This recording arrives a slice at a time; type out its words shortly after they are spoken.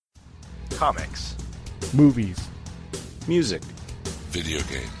Comics. Movies. Music. Video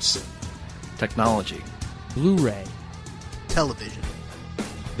games. Technology. Blu-ray. Television.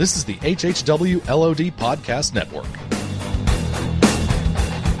 This is the HHW LOD Podcast Network.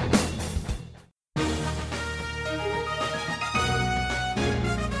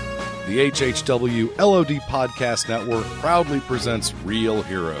 The HHW LOD Podcast Network proudly presents Real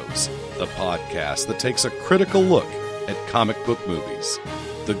Heroes, the podcast that takes a critical look at comic book movies.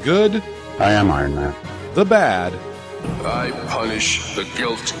 The good. I am Iron Man. The bad. I punish the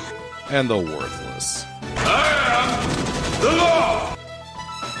guilty. And the worthless. I am the law!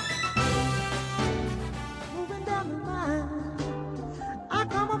 Moving down the line, I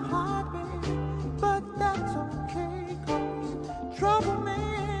come up hard, babe, but that's okay, 'cause trouble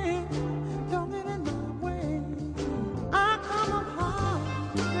man don't get in my way. I come up hard,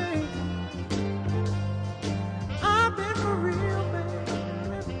 babe. I've been for real, babe.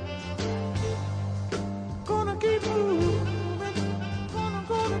 Gonna keep moving, gonna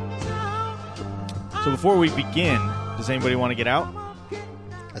go to town. So before we begin, does anybody want to get out?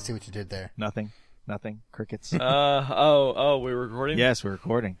 I see what you did there. Nothing. Crickets. We're recording? Yes, we're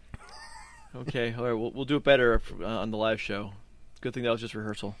recording. Okay, all right, we'll do it better on the live show. Good thing that was just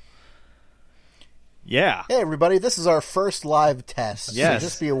rehearsal. Yeah. Hey, everybody, this is our first live test. Yes. So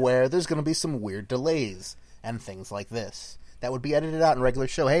just be aware there's going to be some weird delays and things like this. That would be edited out in a regular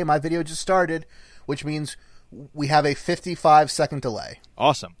show. Hey, my video just started, which means we have a 55-second delay.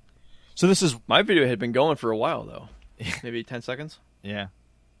 Awesome. So this is... My video had been going for a while, though. Maybe 10 seconds? Yeah.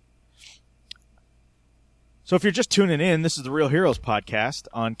 So if you're just tuning in, this is the Real Heroes podcast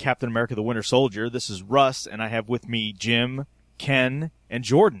on Captain America the Winter Soldier. This is Russ, and I have with me Jim, Ken, and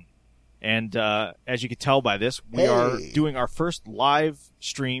Jordan. And as you can tell by this, we are doing our first live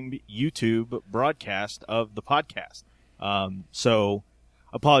streamed YouTube broadcast of the podcast. So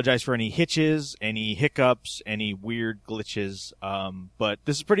apologize for any hitches, any hiccups, any weird glitches. But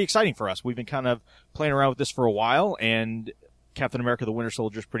this is pretty exciting for us. We've been kind of playing around with this for a while, and Captain America the Winter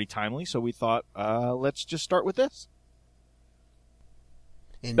Soldier is pretty timely, so we thought, let's just start with this.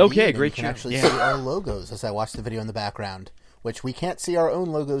 Indeed, okay, great. You can actually see our logos as I watch the video in the background, which we can't see our own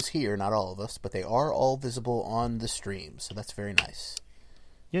logos here, not all of us, but they are all visible on the stream, so that's very nice.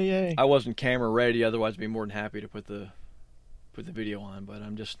 Yay. I wasn't camera ready, otherwise I'd be more than happy to put the video on, but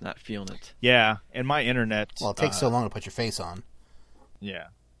I'm just not feeling it. Yeah, and my internet... Well, it takes so long to put your face on. Yeah,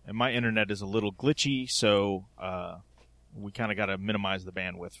 and my internet is a little glitchy, so we kind of got to minimize the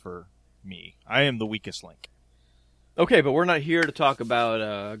bandwidth for me. I am the weakest link. Okay, but we're not here to talk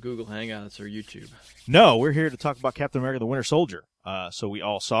about Google Hangouts or YouTube. No, we're here to talk about Captain America the Winter Soldier. So we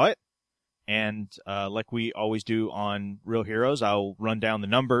all saw it, and like we always do on Real Heroes, I'll run down the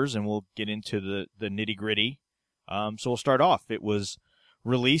numbers and we'll get into the nitty-gritty. So we'll start off. It was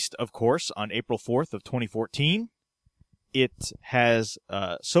released, of course, on April 4th of 2014. It has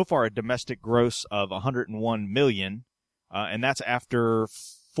so far a domestic gross of $101 million, and that's after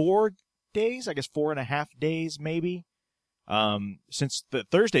 4 days, I guess 4.5 days maybe, since the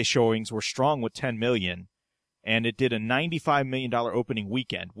Thursday showings were strong with $10 million, and it did a $95 million opening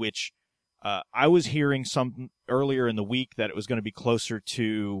weekend, which I was hearing some earlier in the week that it was going to be closer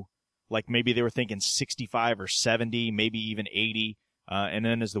to, like maybe they were thinking 65 or 70, maybe even 80, and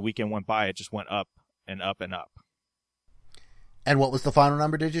then as the weekend went by, it just went up and up and up. And what was the final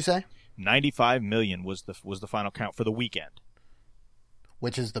number, did you say? 95 million was the final count for the weekend.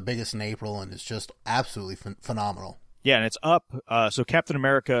 Which is the biggest in April and is just absolutely phenomenal. Yeah, and it's up. So Captain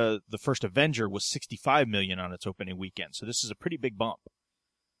America, the First Avenger, was 65 million on its opening weekend. So this is a pretty big bump.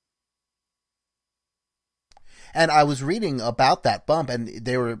 And I was reading about that bump, and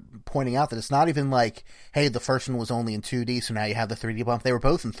they were pointing out that it's not even like, hey, the first one was only in 2D, so now you have the 3D bump. They were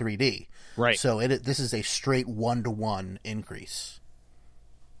both in 3D. Right. So this is a straight 1-to-1 increase.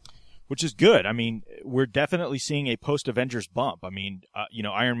 Which is good. I mean, we're definitely seeing a post-Avengers bump. I mean,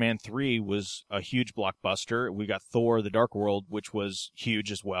 Iron Man 3 was a huge blockbuster. We got Thor: The Dark World, which was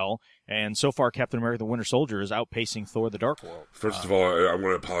huge as well. And so far, Captain America: The Winter Soldier is outpacing Thor: The Dark World. First of all, I want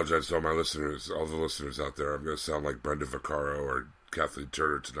to apologize to all my listeners, all the listeners out there. I'm going to sound like Brenda Vaccaro or Kathleen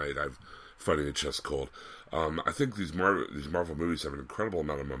Turner tonight. I'm fighting a chest cold. I think these Marvel movies have an incredible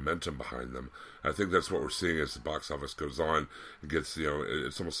amount of momentum behind them. I think that's what we're seeing as the box office goes on. It gets,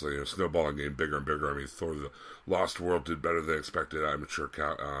 it's almost like a snowballing game, bigger and bigger. I mean, Thor: The Lost World did better than expected. I'm sure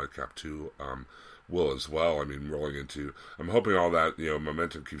Cap 2 will as well. I mean, I'm hoping all that,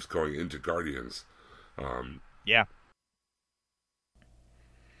 momentum keeps going into Guardians. Yeah.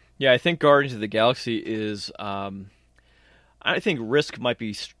 Yeah, I think Guardians of the Galaxy is, I think risk might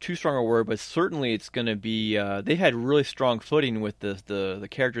be too strong a word, but certainly it's going to be. They've had really strong footing with the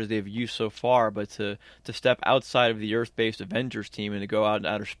characters they've used so far, but to step outside of the Earth-based Avengers team and to go out in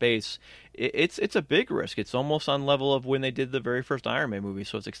outer space, it's a big risk. It's almost on level of when they did the very first Iron Man movie,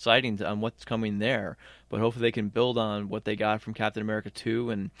 so it's exciting on what's coming there. But hopefully they can build on what they got from Captain America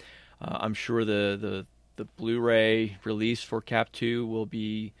 2, and I'm sure the Blu-ray release for Cap 2 will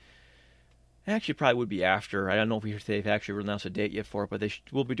be. Actually, probably would be after. I don't know if they've actually announced a date yet for it, but they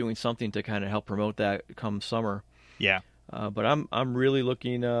will be doing something to kind of help promote that come summer. Yeah. But I'm really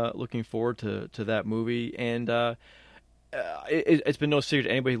looking forward to that movie, and it's been no secret to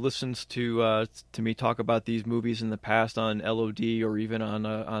anybody who listens to me talk about these movies in the past on LOD or even on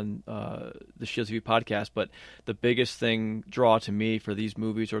the Shields TV podcast. But the biggest draw to me for these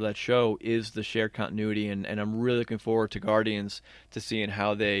movies or that show is the shared continuity, and I'm really looking forward to Guardians to seeing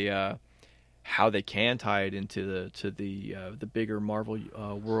how they can tie it into the bigger Marvel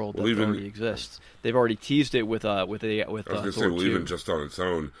world that already exists. They've already teased it with I was going to say, Thor 2. even just on its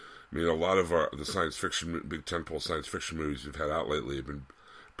own, I mean, a lot of the science fiction, big tentpole science fiction movies we've had out lately have been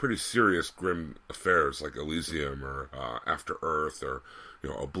pretty serious, grim affairs like Elysium or After Earth or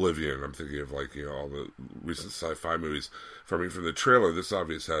Oblivion. I'm thinking of all the recent sci-fi movies. From the trailer, this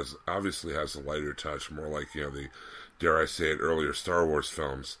obviously has a lighter touch, more like the, dare I say it, earlier Star Wars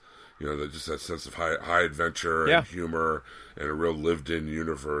films. Just that sense of high adventure and humor and a real lived-in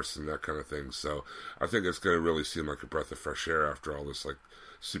universe and that kind of thing. So I think it's going to really seem like a breath of fresh air after all this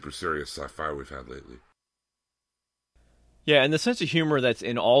super serious sci-fi we've had lately. Yeah, and the sense of humor that's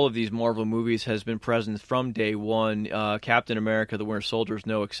in all of these Marvel movies has been present from day one. Captain America: The Winter Soldier is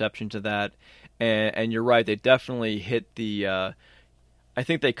no exception to that. And you're right, they definitely hit the... I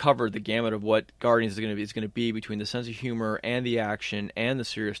think they covered the gamut of what Guardians is going to be between the sense of humor and the action and the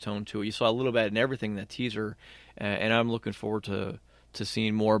serious tone to it. You saw a little bit in everything in that teaser, and I'm looking forward to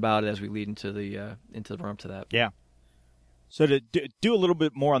seeing more about it as we lead into the run up to that. Yeah. So to do a little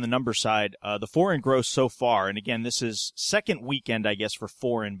bit more on the number side, the foreign gross so far, and again, this is second weekend, I guess, for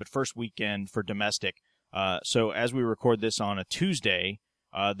foreign, but first weekend for domestic. So as we record this on a Tuesday,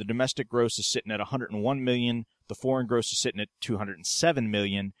 the domestic gross is sitting at $101 million. The foreign gross is sitting at $207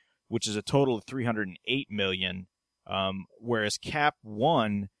 million, which is a total of $308 million. Whereas Cap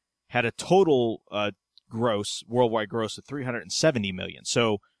 1 had a total worldwide gross of $370 million.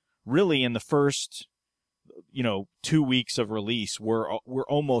 So really, in the first 2 weeks of release, we're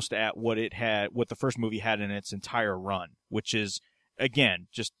almost at what the first movie had in its entire run, which is again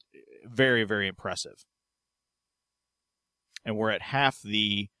just very, very impressive. And we're at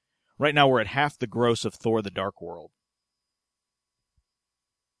right now we're at half the gross of Thor: The Dark World.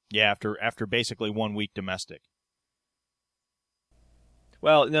 Yeah, after basically 1 week domestic.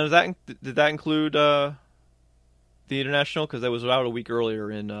 Well, now did that include the international? Because that was out a week earlier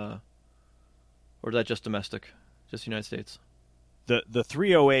or is that just domestic, just the United States? The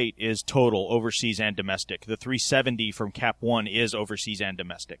 308 is total overseas and domestic. The 370 from Cap 1 is overseas and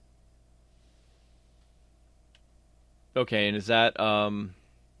domestic. Okay, and is that lose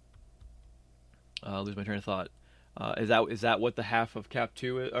my train of thought? Is that what the half of Cap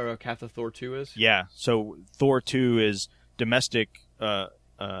 2 is, or half of Thor 2 is? Yeah. So Thor 2 is domestic. I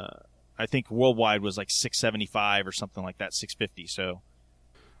think worldwide was like 675 or something like that, 650. So,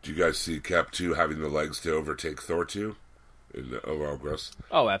 do you guys see Cap 2 having the legs to overtake Thor 2 in the overall gross?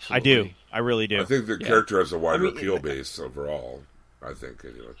 Oh, absolutely. I do. I really do. I think the character has a wider appeal base overall. I think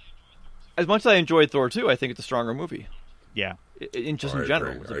anyway. As much as I enjoyed Thor 2, I think it's a stronger movie. Yeah. In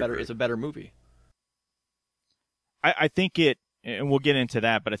general, it's a better movie. I think and we'll get into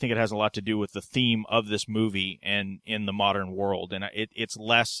that, but I think it has a lot to do with the theme of this movie and in the modern world, and it's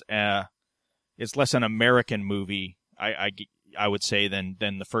less an American movie, I would say, than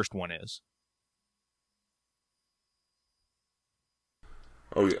the first one is.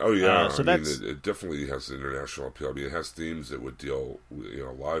 Oh yeah. So it definitely has international appeal. I mean, it has themes that would deal,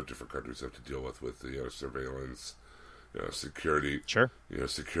 a lot of different countries have to deal with surveillance, security. Sure.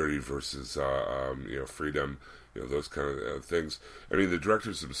 Security versus freedom. Those kind of things. I mean, the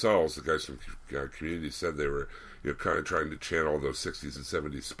directors themselves, the guys from Community, said they were kind of trying to channel those 60s and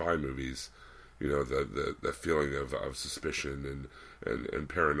 70s spy movies. The feeling of suspicion and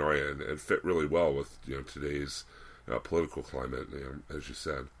paranoia, and fit really well with today's political climate, as you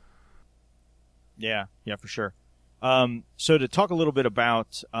said. Yeah, for sure. So to talk a little bit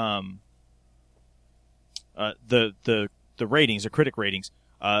about the ratings, the critic ratings,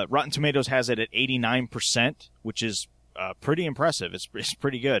 Rotten Tomatoes has it at 89%, which is pretty impressive. It's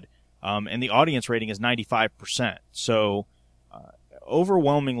pretty good. And the audience rating is 95%. So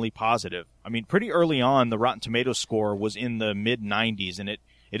overwhelmingly positive. I mean, pretty early on, the Rotten Tomatoes score was in the mid-90s, and it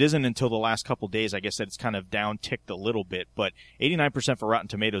isn't until the last couple days, I guess, that it's kind of down-ticked a little bit. But 89% for Rotten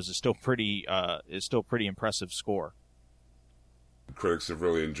Tomatoes is still pretty impressive score. Critics have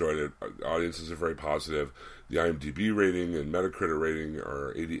really enjoyed it. Audiences are very positive. The IMDb rating and Metacritic rating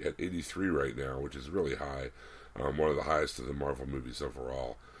are 83 right now, which is really high. One of the highest of the Marvel movies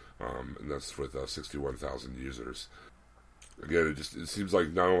overall. And that's with 61,000 users. Again, it seems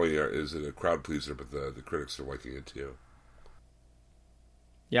like not only is it a crowd pleaser, but the critics are liking it too.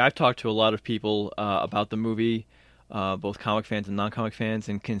 Yeah, I've talked to a lot of people about the movie, both comic fans and non-comic fans,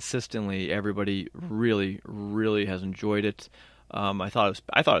 and consistently everybody really, really has enjoyed it. I thought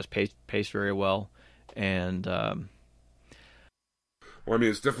it was paced very well, and well, I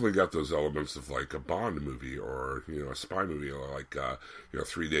mean, it's definitely got those elements of like a Bond movie or a spy movie, or like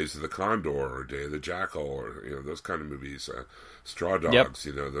 3 Days of the Condor or Day of the Jackal, or those kind of movies, Straw Dogs,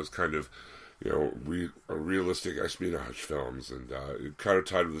 Yep. Those kind of realistic espionage films, and kind of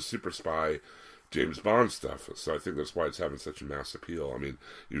tied with the super spy James Bond stuff. So I think that's why it's having such a mass appeal. I mean,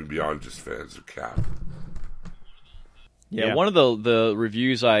 even beyond just fans of Cap. Yeah, one of the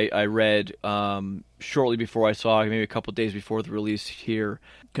reviews I read shortly before I saw it, maybe a couple of days before the release here,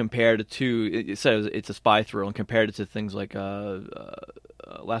 compared it to, it says it's a spy thrill, and compared it to things like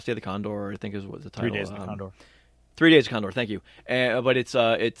Last Day of the Condor, I think is what the title. 3 Days of the Condor. 3 Days of Condor, thank you. But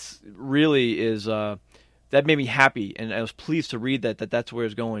it's really is that made me happy, and I was pleased to read that's where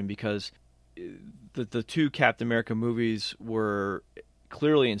it's going, because the two Captain America movies were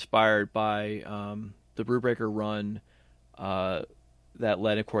clearly inspired by the Brubaker run. That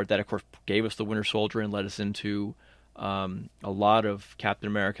of course gave us the Winter Soldier and led us into a lot of Captain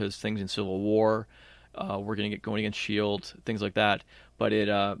America's things in Civil War. We're going to get going against S.H.I.E.L.D., things like that. But it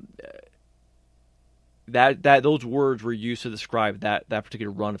that those words were used to describe that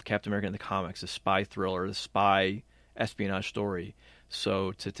particular run of Captain America in the comics, the spy thriller, the spy espionage story.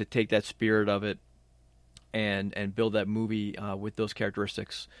 So to take that spirit of it and build that movie with those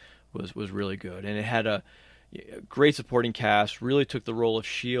characteristics was really good, and it had a great supporting cast. Really took the role of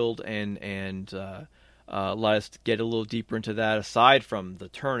S.H.I.E.L.D. and let us get a little deeper into that, aside from the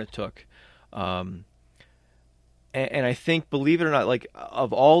turn it took. And I think, believe it or not, like,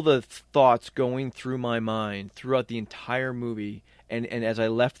 of all the thoughts going through my mind throughout the entire movie, and as I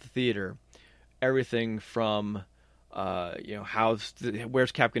left the theater, everything from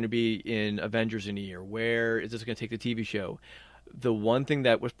where's Cap going to be in Avengers in a year? Where is this going to take the TV show? The one thing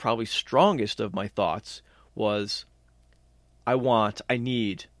that was probably strongest of my thoughts was, I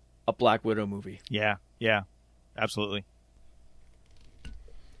need a Black Widow movie. Yeah, absolutely.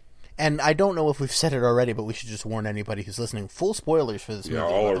 And I don't know if we've said it already, but we should just warn anybody who's listening. Full spoilers for this movie. Yeah,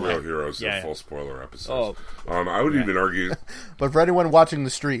 all our Real Heroes are full spoiler episodes. I would even argue... But for anyone watching the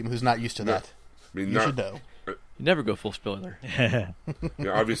stream who's not used to that, you should know. You never go full spoiler.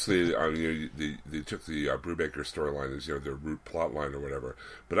 Obviously, they took the Brubaker storyline as their root plot line or whatever.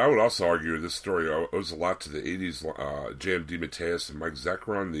 But I would also argue this story owes a lot to the 80s J.M. DeMatteis and Mike Zeck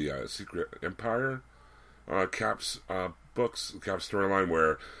run, the Secret Empire Cap's books, Cap's storyline,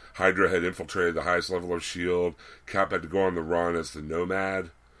 where Hydra had infiltrated the highest level of S.H.I.E.L.D. Cap had to go on the run as the Nomad.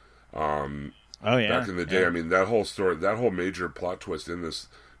 Back in the day, I mean, that whole story, that whole major plot twist in this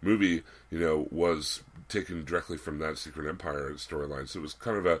movie, was taken directly from that Secret Empire storyline. So it was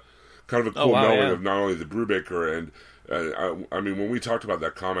kind of a cool melding of not only the Brubaker and I mean, when we talked about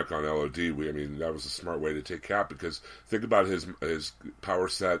that comic on LOD, that was a smart way to take Cap, because think about his power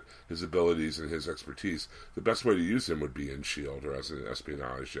set, his abilities, and his expertise. The best way to use him would be in S.H.I.E.L.D. or as an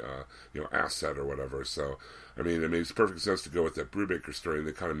espionage, asset or whatever. So, it makes perfect sense to go with that Brubaker story, and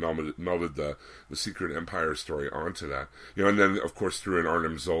they kind of melded the Secret Empire story onto that. And then, of course, threw in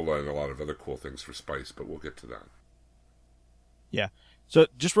Arnim Zola and a lot of other cool things for Spice, but we'll get to that. Yeah. So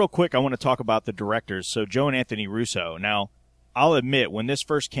just real quick, I want to talk about the directors. So Joe and Anthony Russo. Now, I'll admit, when this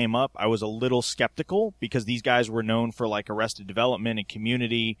first came up, I was a little skeptical, because these guys were known for like Arrested Development and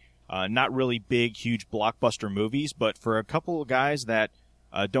Community, not really big, huge blockbuster movies. But for a couple of guys that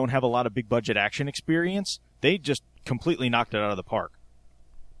don't have a lot of big budget action experience, they just completely knocked it out of the park.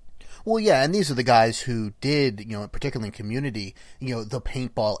 Well, yeah, and these are the guys who did, particularly in Community, the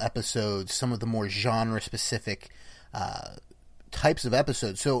paintball episodes, some of the more genre-specific types of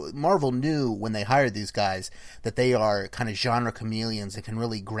episodes. So Marvel knew when they hired these guys that they are kind of genre chameleons that can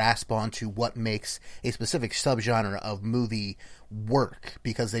really grasp onto what makes a specific subgenre of movie work,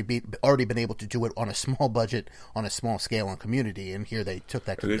 because they've already been able to do it on a small budget, on a small scale on Community, and here they took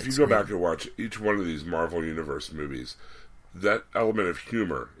that to the big screen. Go back and watch each one of these Marvel Universe movies, that element of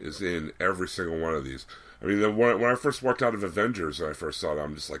humor is in every single one of these. I mean, when I first walked out of Avengers and I first saw it,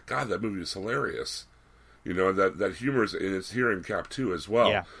 I'm just like, God, that movie is hilarious. You know, that humor is, and it's here in Cap 2 as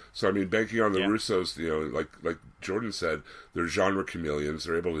well. Yeah. So, I mean, banking on the Russos, you know, like Jordan said, they're genre chameleons.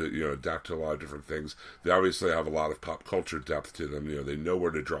 They're able to, you know, adapt to a lot of different things. They obviously have a lot of pop culture depth to them. You know, they know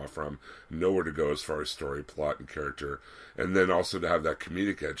where to draw from, know where to go as far as story, plot, and character. And then also to have that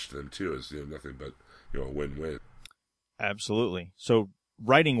comedic edge to them, too, is, you know, nothing but, you know, a win-win. Absolutely. So,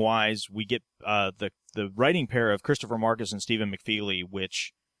 writing-wise, we get the writing pair of Christopher Marcus and Stephen McFeely,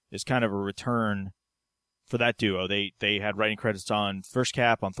 which is kind of a return for that duo. They had writing credits on First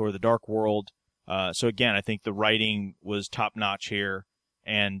Cap, on Thor: The Dark World. So again, I think the writing was top notch here,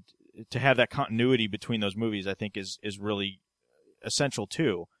 and to have that continuity between those movies, I think is really essential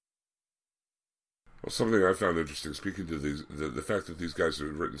too. Well, something I found interesting, speaking to these, the fact that these guys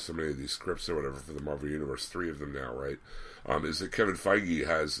have written so many of these scripts or whatever for the Marvel Universe, 3 of them now, right? Is that Kevin Feige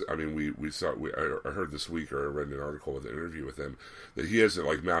has, I mean, I heard this week, or I read an article with an interview with him, that he has it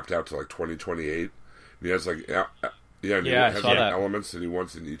like mapped out to like 2028. He has like, he has like elements that he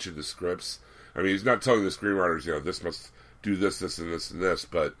wants in each of the scripts. I mean, he's not telling the screenwriters, you know, this must do this, this, and this, and this,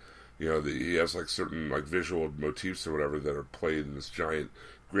 but, you know, he has like certain like visual motifs or whatever that are played in this giant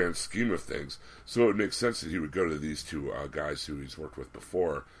grand scheme of things. So it would make sense that he would go to these two guys who he's worked with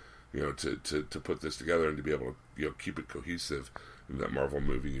before, you know, to put this together and to be able to, you know, keep it cohesive in that Marvel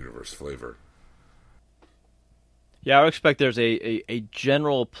movie universe flavor. Yeah, I would expect there's a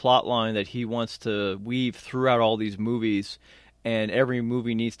general plot line that he wants to weave throughout all these movies, and every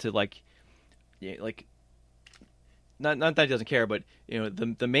movie needs to not that he doesn't care, but you know,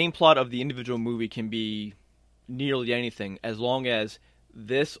 the main plot of the individual movie can be nearly anything as long as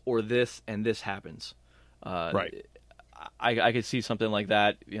this or this and this happens. Right. I could see something like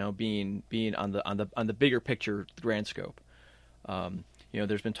that, you know, being on the bigger picture, grand scope. You know,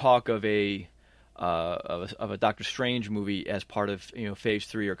 there's been talk of a Doctor Strange movie as part of, you know, Phase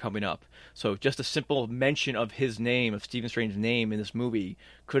 3 or coming up. So just a simple mention of his name, of Stephen Strange's name in this movie,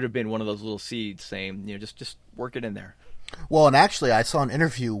 could have been one of those little seeds saying, you know, just work it in there. Well, and actually, I saw an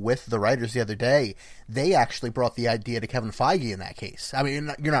interview with the writers the other day. They actually brought the idea to Kevin Feige in that case. I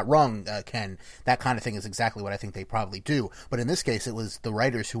mean, you're not wrong, Ken. That kind of thing is exactly what I think they probably do. But in this case, it was the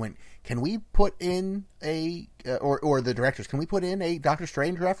writers who went, can we put in or the directors, can we put in a Doctor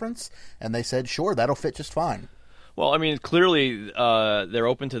Strange reference? And they said, sure, that'll fit just fine. Well, I mean, clearly they're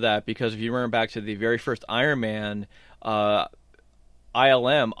open to that, because if you remember back to the very first Iron Man,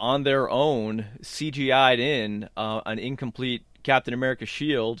 ILM on their own CGI'd in an incomplete Captain America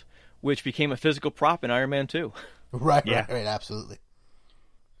shield, which became a physical prop in Iron Man 2. Right, absolutely.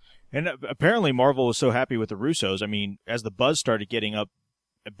 And apparently Marvel was so happy with the Russos. I mean, as the buzz started getting up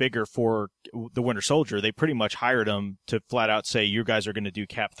bigger for the Winter Soldier, they pretty much hired them to flat out say, you guys are going to do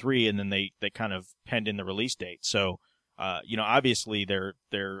Cap 3, and then they kind of penned in the release date. So, you know, obviously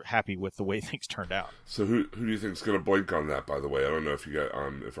they're happy with the way things turned out. So who do you think is going to blink on that, by the way? I don't know if you got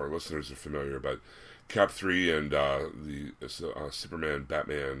if our listeners are familiar, but Cap 3 and the Superman,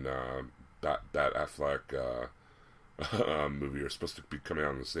 Batman, Bat Affleck movie are supposed to be coming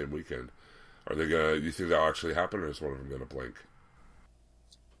out on the same weekend. Are they gonna? Do you think that'll actually happen, or is one of them going to blink?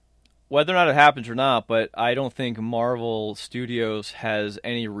 Whether or not it happens or not, but I don't think Marvel Studios has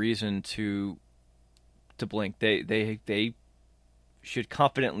any reason to blink. They should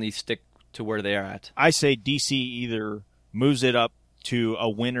confidently stick to where they are at. I say DC either moves it up to a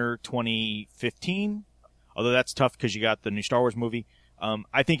winter 2015, although that's tough because you got the new Star Wars movie.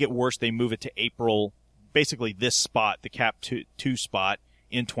 I think at worst they move it to April, basically this spot, the Cap 2 spot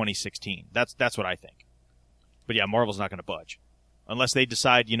in 2016. That's what I think. But yeah, Marvel's not going to budge. Unless they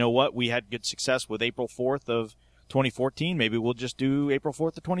decide, you know what, we had good success with April 4th of 2014, maybe we'll just do April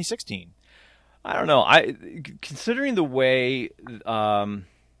 4th of 2016. I don't know. Considering the way, I don't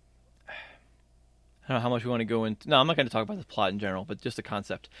know how much we want to go into. No, I'm not going to talk about the plot in general, but just the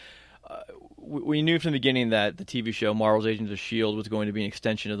concept. We knew from the beginning that the TV show Marvel's Agents of S.H.I.E.L.D. was going to be an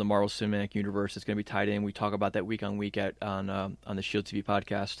extension of the Marvel Cinematic Universe. It's going to be tied in. We talk about that week on week on the S.H.I.E.L.D. TV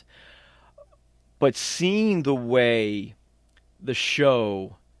podcast. But seeing the way the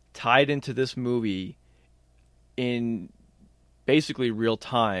show tied into this movie in basically real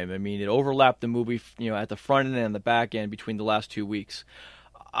time. I mean, it overlapped the movie, you know, at the front end and the back end between the last 2 weeks.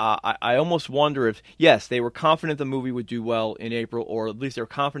 I almost wonder if, yes, they were confident the movie would do well in April, or at least they were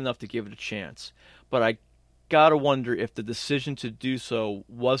confident enough to give it a chance. But I gotta wonder if the decision to do so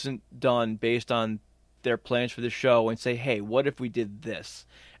wasn't done based on their plans for the show and say, hey, what if we did this?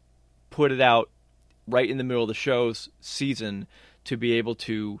 Put it out right in the middle of the show's season to be able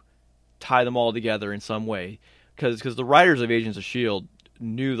to tie them all together in some way. because the writers of Agents of S.H.I.E.L.D.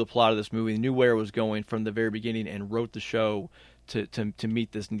 knew the plot of this movie, knew where it was going from the very beginning, and wrote the show to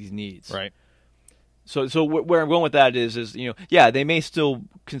meet these needs. Right. So where I'm going with that is yeah, they may still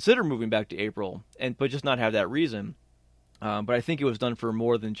consider moving back to April, but just not have that reason. But I think it was done for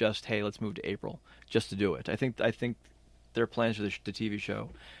more than just, hey, let's move to April just to do it. I think their plans for the TV show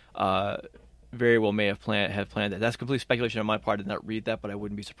very well may have planned that. That's complete speculation on my part. I did not read that, but I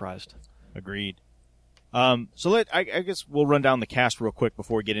wouldn't be surprised. Agreed. So I guess we'll run down the cast real quick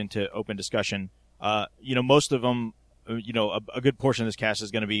before we get into open discussion. Most of them, a good portion of this cast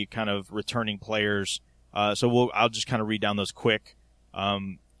is going to be kind of returning players. So I'll just kind of read down those quick.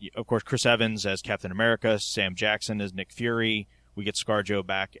 Of course, Chris Evans as Captain America, Sam Jackson as Nick Fury. We get ScarJo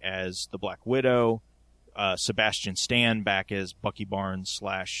back as the Black Widow, Sebastian Stan back as Bucky Barnes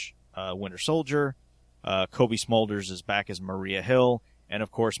 / Winter Soldier, Kobe Smulders is back as Maria Hill, and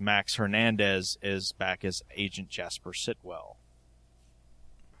of course Max Hernandez is back as Agent Jasper Sitwell.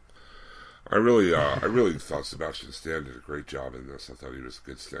 I really thought Sebastian Stan did a great job in this. I thought he was a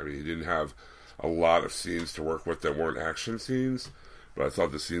good Stan. I mean, he didn't have a lot of scenes to work with that weren't action scenes, but I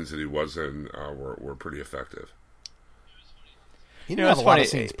thought the scenes that he was in were pretty effective. He didn't have a lot of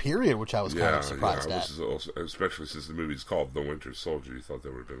scenes, period, which I was kind of surprised at. Especially since the movie's called The Winter Soldier, you thought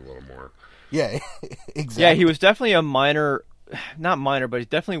there would have been a little more. Yeah, exactly. Yeah, he was definitely a minor, not minor, but he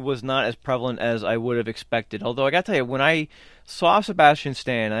definitely was not as prevalent as I would have expected. Although I got to tell you, when I saw Sebastian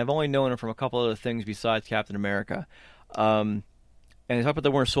Stan, I've only known him from a couple other things besides Captain America. And talk about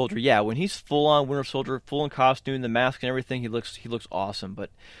the Winter Soldier. Yeah, when he's full on Winter Soldier, full in costume, the mask and everything, he looks awesome.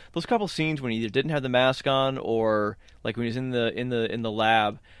 But those couple scenes when he either didn't have the mask on or like when he's in the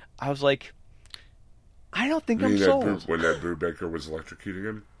lab, I was like, I don't think I'm sold. When Ed Brubaker was electrocuting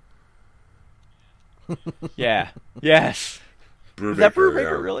him. Yeah. Yes. Brubaker, is that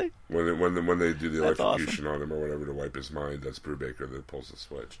Brubaker really? When they do the That's electrocution on him or whatever to wipe his mind, that's Brubaker that pulls the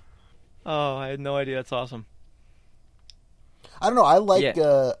switch. Oh, I had no idea. That's awesome. I don't know.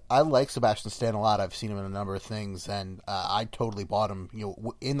 I like Sebastian Stan a lot. I've seen him in a number of things, and I totally bought him.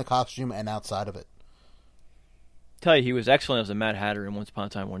 In the costume and outside of it. Tell you, he was excellent as the Mad Hatter in Once Upon a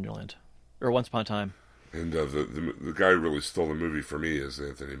Time Wonderland, or Once Upon a Time. And the guy who really stole the movie for me is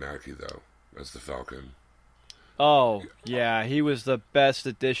Anthony Mackie, though, as the Falcon. Oh yeah, he was the best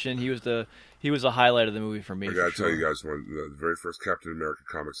addition. He was the highlight of the movie for me. I gotta tell you guys, one the very first Captain America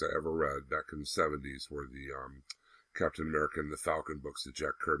comics I ever read back in the 70s were the Captain America and the Falcon books that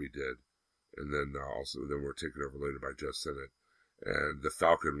Jack Kirby did, and then were taken over later by Joe Sinnott. And the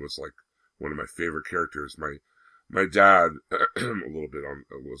Falcon was like one of my favorite characters. My dad was a little bit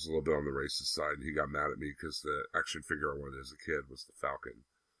on the racist side, and he got mad at me because the action figure I wanted as a kid was the Falcon,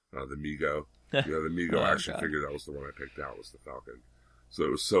 the Mego. The Mego action figure, that was the one I picked out, was the Falcon. So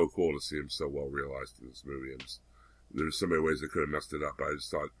it was so cool to see him so well realized in this movie. There's so many ways they could have messed it up, but I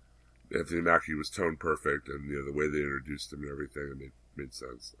just thought Anthony Mackie was tone perfect, and the way they introduced him and everything, it made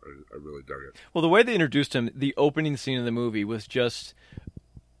sense. I really dug it. Well, the way they introduced him, the opening scene of the movie was just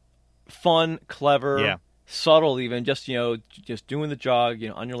fun, clever, subtle, even just doing the jog,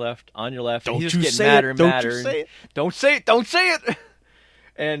 on your left. Don't He's you just say getting madder it? and Don't madder. you say it? Don't say it! Don't say it!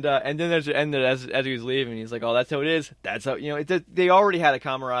 And then as he was leaving, he's like, "Oh, that's how it is. That's how they already had a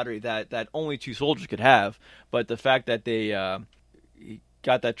camaraderie that only two soldiers could have. But the fact that they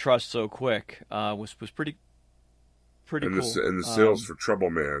got that trust so quick was pretty cool. And the sales for Trouble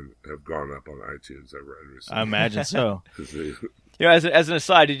Man have gone up on iTunes. I've read recently. I imagine so. As an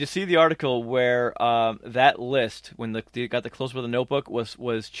aside, did you see the article where that list, when they got the close-up of the Notebook,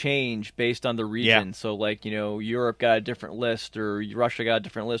 was changed based on the region? Yeah. So, Europe got a different list, or Russia got a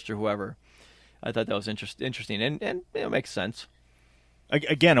different list, or whoever. I thought that was interesting, and it makes sense.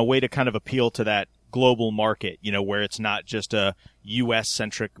 Again, a way to kind of appeal to that global market, where it's not just a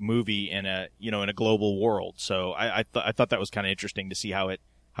U.S.-centric movie in a global world. So I thought that was kind of interesting to see how it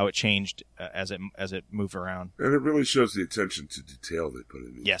changed as it moved around. And it really shows the attention to detail they put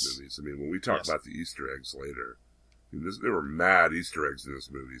in these movies. I mean, when we talk Yes. about the Easter eggs later, there were mad Easter eggs in this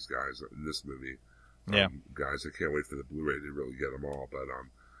movie, guys. I can't wait for the Blu-ray to really get them all. But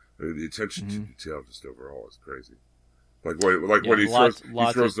the attention to detail just overall is crazy. When he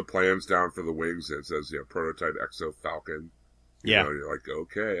throws the plans down for the wings and it says, prototype Exo Falcon. You're like,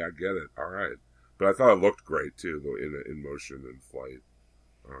 okay, I get it. All right. But I thought it looked great too, though, in motion and flight.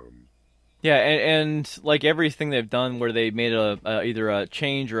 And like everything they've done, where they made either a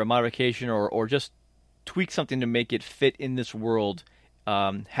change or a modification or just tweak something to make it fit in this world,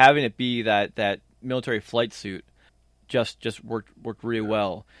 having it be that military flight suit just worked really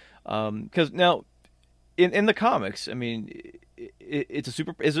well. Because now, in the comics, I mean, it's a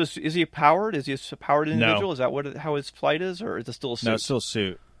super. Is he powered? Is he a powered individual? No. Is that how his flight is, or is it still a suit? No, it's still a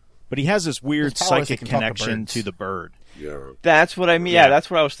suit. But he has this weird His power is he psychic can talk to connection birds. to the bird. Yeah. That's what I mean. Yeah, that's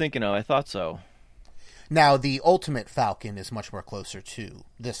what I was thinking of. I thought so. Now, the Ultimate Falcon is much more closer to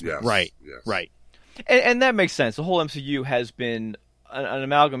this Yes. movie. Right, Yes. right. And that makes sense. The whole MCU has been an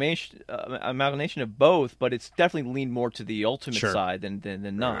amalgamation of both, but it's definitely leaned more to the Ultimate Sure. side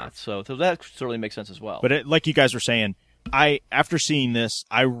than not. So that certainly makes sense as well. But like you guys were saying, after seeing this,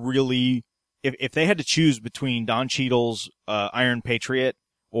 I really, if they had to choose between Don Cheadle's Iron Patriot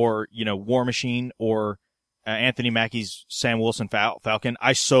or War Machine or Anthony Mackie's Sam Wilson Falcon,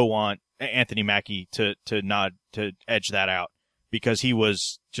 I so want Anthony Mackie to edge that out because he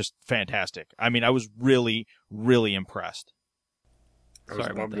was just fantastic. I mean, I was really, really impressed. I was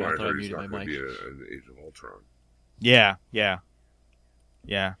Sorry about bummed that. I when I thought I heard he's muted not my going to be mic. in the Age of Ultron. Yeah.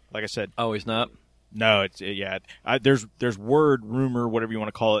 Like I said, Oh, he's not. no, there's rumor, whatever you want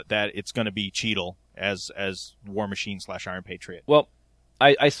to call it, that it's going to be Cheadle as War Machine / Iron Patriot. Well,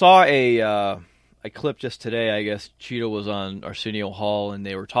 I saw a clip just today. I guess Cheadle was on Arsenio Hall, and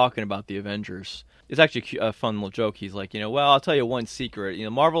they were talking about the Avengers. It's actually a fun little joke. He's like, well, I'll tell you one secret.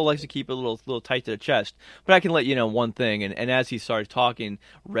 Marvel likes to keep it a little tight to the chest, but I can let you know one thing. And as he started talking,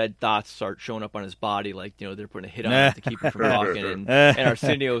 red dots start showing up on his body, like they're putting a hit on him to keep him from talking. And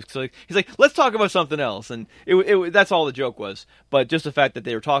Arsenio's he's like, let's talk about something else. And it that's all the joke was. But just the fact that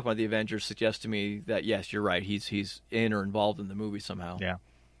they were talking about the Avengers suggests to me that yes, you're right. He's in or involved in the movie somehow. Yeah.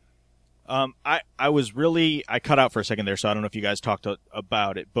 I cut out for a second there, so I don't know if you guys talked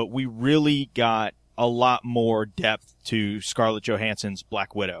about it, but we really got a lot more depth to Scarlett Johansson's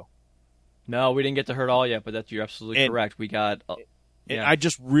Black Widow. No, we didn't get to her at all yet, but you're absolutely correct. We got. And I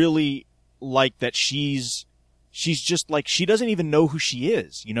just really like that she's just like, she doesn't even know who she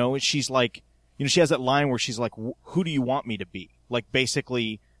is. She's like, she has that line where she's like, who do you want me to be? Like,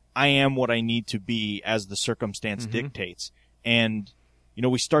 basically, I am what I need to be as the circumstance dictates. And,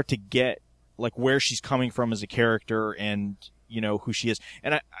 we start to get like where she's coming from as a character and, who she is.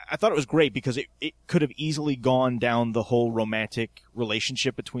 And I thought it was great because it could have easily gone down the whole romantic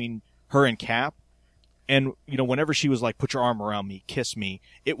relationship between her and Cap. And, whenever she was like, put your arm around me, kiss me,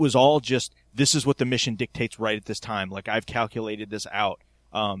 it was all just, this is what the mission dictates right at this time. Like, I've calculated this out.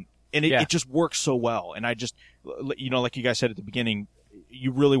 And it just works so well. And I just, like you guys said at the beginning,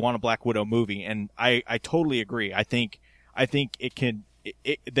 you really want a Black Widow movie. And I totally agree. I think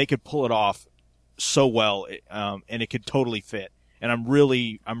they could pull it off so well, and it could totally fit. And I'm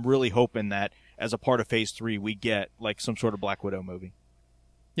really hoping that as a part of Phase 3, we get like some sort of Black Widow movie.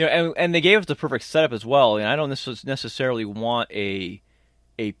 And they gave us the perfect setup as well. And I don't necessarily want a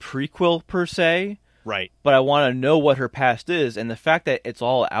prequel per se, right? But I want to know what her past is, and the fact that it's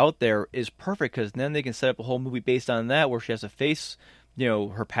all out there is perfect because then they can set up a whole movie based on that, where she has to face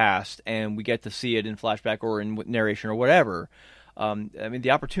her past, and we get to see it in flashback or in narration or whatever. I mean,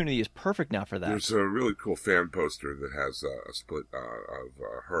 the opportunity is perfect now for that. There's a really cool fan poster that has a split of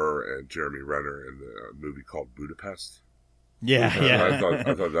her and Jeremy Renner in the movie called Budapest. Yeah. I thought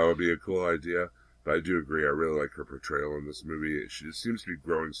that would be a cool idea. But I do agree. I really like her portrayal in this movie. She just seems to be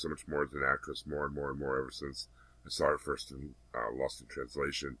growing so much more as an actress, more and more and more ever since I saw her first in Lost in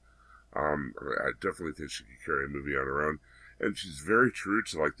Translation. I definitely think she could carry a movie on her own. And she's very true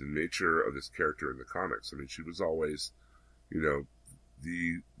to like the nature of this character in the comics. I mean, she was always, the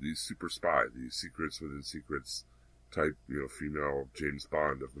super spy, the secrets within secrets type, female James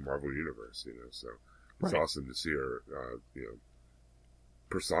Bond of the Marvel Universe, so it's awesome to see her,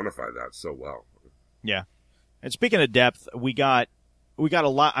 personify that so well. Yeah. And speaking of depth, we got a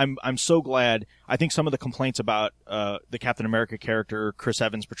lot. I'm so glad. I think some of the complaints about the Captain America character, Chris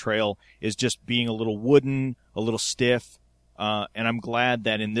Evans' portrayal, is just being a little wooden, a little stiff. And I'm glad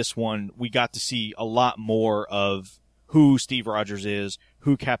that in this one we got to see a lot more of who Steve Rogers is,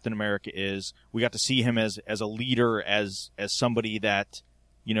 who Captain America is. We got to see him as a leader, as somebody that,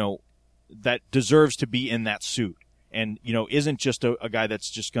 that deserves to be in that suit, and isn't just a guy that's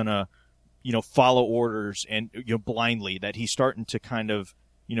just gonna follow orders and blindly. That he's starting to kind of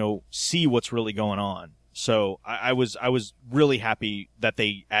see what's really going on. So I was really happy that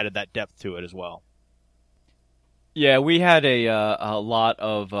they added that depth to it as well. Yeah, we had a lot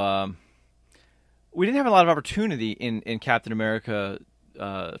of we didn't have a lot of opportunity in Captain America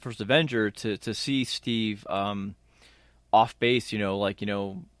First Avenger to see Steve off base, on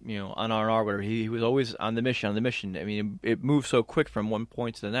R&R, whatever. He was always on the mission. I mean, it moved so quick from one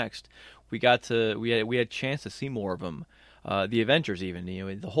point to the next. We had a chance to see more of him. The Avengers, even,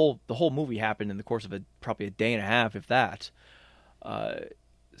 the whole movie happened in the course of probably a day and a half, if that.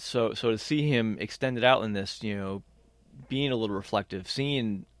 so to see him extended out in this, being a little reflective,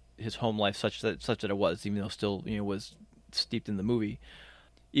 seeing his home life such that it was, even though still was steeped in the movie,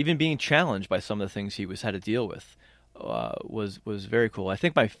 even being challenged by some of the things he had to deal with, was very cool. I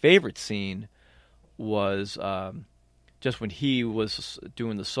think my favorite scene was just when he was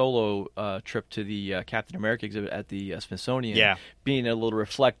doing the solo trip to the Captain America exhibit at the Smithsonian, being a little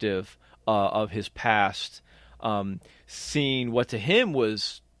reflective of his past, seeing what to him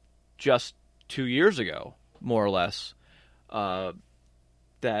was just 2 years ago, more or less,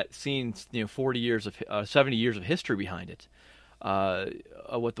 that seeing 70 years of history behind it,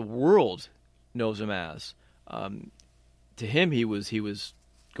 what the world knows him as. To him, he was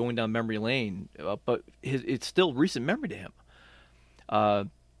going down memory lane, but it's still recent memory to him.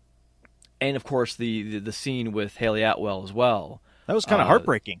 And of course, the scene with Haley Atwell as well. That was kind of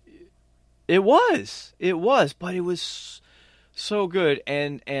heartbreaking. It was, but it was so good,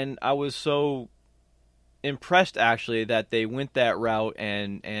 and I was so impressed actually that they went that route,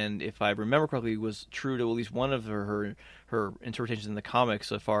 and if I remember correctly, was true to at least one of her interpretations in the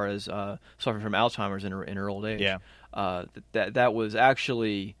comics, as far as suffering from Alzheimer's in her old age. Yeah. That was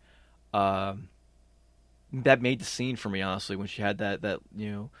actually that made the scene for me, honestly, when she had that that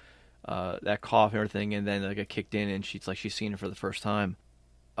cough and everything, and then it kicked in, and she's seen it for the first time.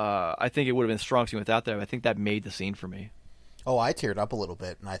 I think it would have been a strong scene without that. But I think that made the scene for me. Oh, I teared up a little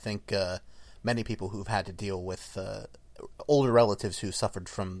bit, and I think many people who've had to deal with older relatives who suffered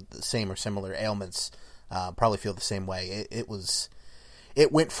from the same or similar ailments probably feel the same way.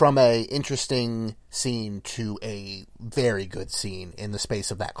 It went from a interesting scene to a very good scene in the space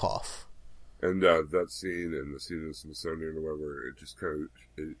of that cough. And that scene and the scene in the Smithsonian or whatever, it just kind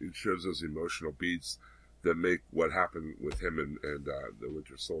of it shows those emotional beats that make what happened with him and the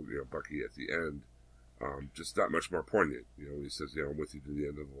Winter Soldier, Bucky, at the end, just that much more poignant. He says, I'm with you to the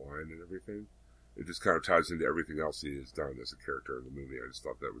end of the line and everything. It just kind of ties into everything else he has done as a character in the movie. I just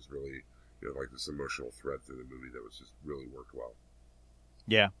thought that was really, like this emotional thread through the movie that was just really worked well.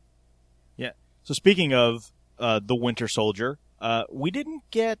 Yeah. So speaking of the Winter Soldier, we didn't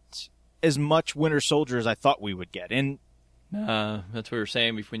get as much Winter Soldier as I thought we would get. And that's what we were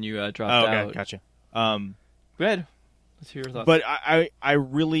saying when you dropped out. Okay, gotcha. Go ahead. Let's hear your thoughts. But I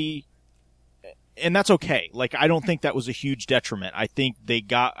really, and that's okay. Like, I don't think that was a huge detriment. I think they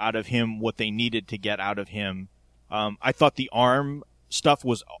got out of him what they needed to get out of him. I thought the arm stuff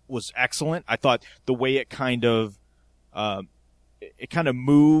was excellent. I thought the way it kind of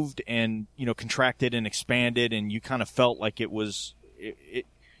moved and contracted and expanded, and you kind of felt like it was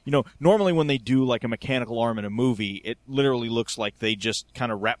normally when they do like a mechanical arm in a movie, it literally looks like they just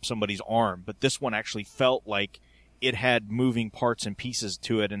kind of wrap somebody's arm. But this one actually felt like it had moving parts and pieces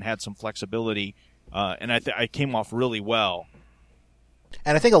to it and had some flexibility. And I came off really well.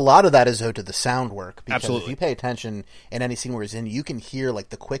 And I think a lot of that is owed to the sound work. Because Absolutely. If you pay attention in any scene where he's in, you can hear like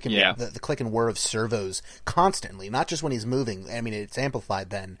the click and the click and whir of servos constantly. Not just when he's moving. I mean, it's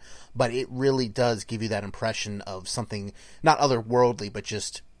amplified then, but it really does give you that impression of something not otherworldly, but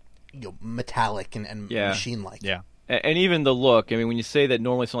just metallic and machine-like. Yeah. And even the look. I mean, when you say that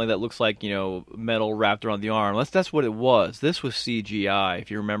normally something that looks like metal wrapped around the arm, that's what it was. This was CGI.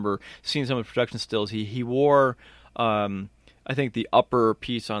 If you remember seeing some of the production stills, he wore. I think the upper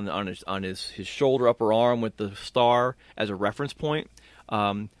piece on his shoulder, upper arm with the star as a reference point.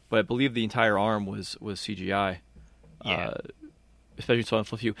 But I believe the entire arm was CGI. Yeah. Especially so on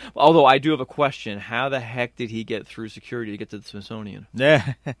Flip View. Although I do have a question: how the heck did he get through security to get to the Smithsonian?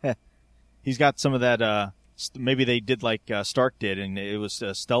 Yeah, he's got some of that. Maybe they did like Stark did, and it was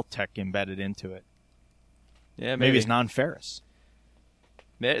stealth tech embedded into it. Yeah, maybe it's non-ferrous.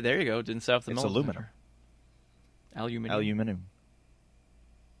 There you go. Didn't set off the It's aluminum. Aluminum.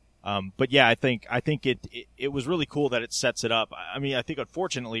 But yeah, I think it was really cool that it sets it up. I mean, I think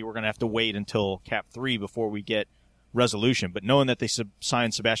unfortunately we're going to have to wait until Cap 3 before we get resolution. But knowing that they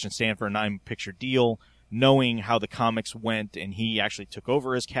signed Sebastian Stan for a 9-picture deal, knowing how the comics went, and he actually took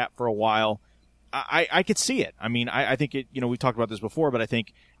over as Cap for a while, I could see it. I mean, I think it. We've talked about this before, but I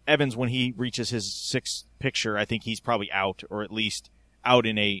think Evans, when he reaches his 6th picture, I think he's probably out, or at least out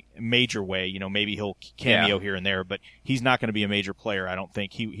in a major way. Maybe he'll cameo here and there, but he's not going to be a major player. I don't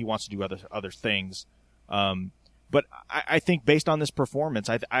think he wants to do other things. But I think based on this performance,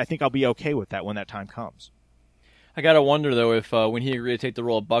 I think I'll be okay with that when that time comes. I gotta wonder though if when he agreed to take the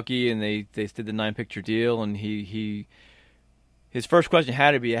role of Bucky and they did the 9-picture deal, and his first question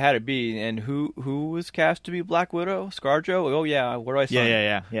had to be, and who was cast to be Black Widow? ScarJo? Oh yeah, where do I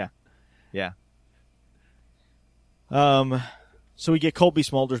sign? Yeah. So we get Colby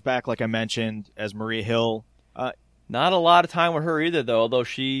Smulders back, like I mentioned, as Maria Hill. Not a lot of time with her either, though. Although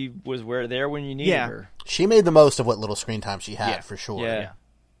she was there when you needed her. She made the most of what little screen time she had, Yeah. for sure. Yeah.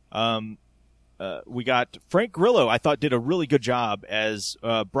 We got Frank Grillo, I thought did a really good job as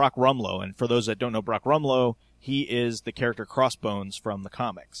Brock Rumlow. And for those that don't know Brock Rumlow, he is the character Crossbones from the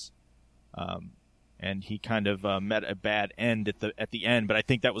comics. And he kind of met a bad end at the end, but I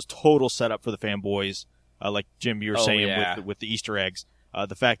think that was total setup for the fanboys, like Jim, you were saying with the Easter eggs.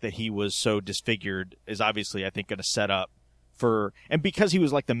 The fact that he was so disfigured is obviously, I think, going to set up for, and because he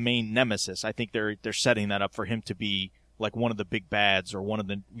was like the main nemesis, I think they're setting that up for him to be like one of the big bads or one of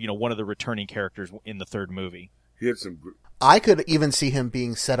the returning characters in the third movie. He had some. I could even see him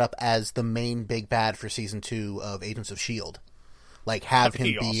being set up as the main big bad for season 2 of Agents of S.H.I.E.L.D. Like, have him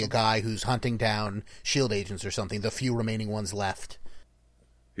be awesome. a guy who's hunting down S.H.I.E.L.D. agents or something, the few remaining ones left.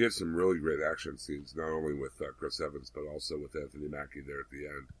 He had some really great action scenes, not only with Chris Evans, but also with Anthony Mackie there at the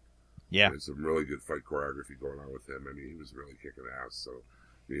end. Yeah. There's some really good fight choreography going on with him. I mean, he was really kicking ass. So,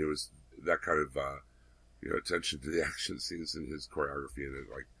 I mean, it was that kind of, attention to the action scenes and his choreography, and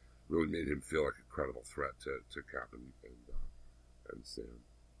it, like, really made him feel like a credible threat to Cap and Sam.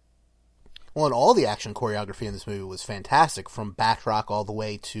 Well, and all the action choreography in this movie was fantastic, from Batroc all the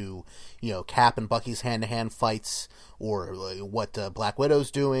way to, Cap and Bucky's hand-to-hand fights, or what Black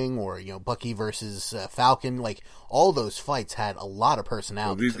Widow's doing, or, Bucky versus Falcon. Like, all those fights had a lot of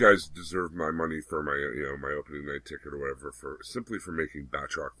personality. Well, these guys deserve my money for my, my opening night ticket or whatever, simply for making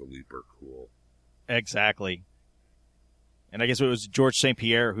Batroc the Leaper cool. Exactly. And I guess it was George St.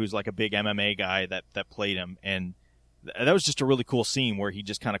 Pierre, who's like a big MMA guy that played him, and that was just a really cool scene where he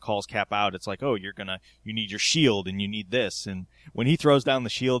just kind of calls Cap out. It's like, oh, you need your shield and you need this. And when he throws down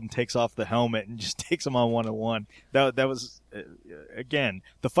the shield and takes off the helmet and just takes him on one-on-one, that was, again,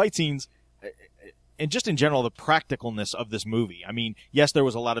 the fight scenes, and just in general, the practicalness of this movie. I mean, yes, there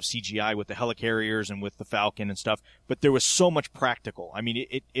was a lot of CGI with the helicarriers and with the Falcon and stuff, but there was so much practical. I mean,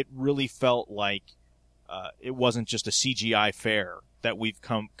 it really felt like it wasn't just a CGI fair that we've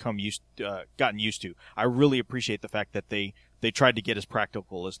gotten used to. I really appreciate the fact that they tried to get as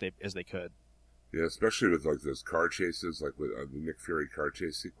practical as they could. Yeah, especially with like those car chases, like with the Nick Fury car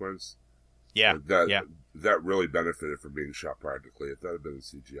chase sequence. Yeah, that really benefited from being shot practically. If that had been in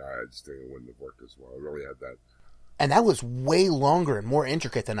CGI, I just think it wouldn't have worked as well. It really had that. And that was way longer and more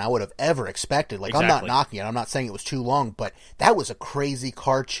intricate than I would have ever expected. Like, exactly. I'm not knocking it. I'm not saying it was too long, but that was a crazy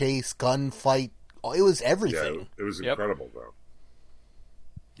car chase, gunfight. It was everything. Yeah, it was incredible, though.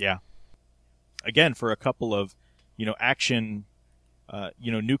 Yeah. Again, for a couple of, action,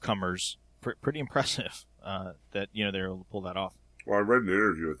 newcomers, pretty impressive that, they're able to pull that off. Well, I read an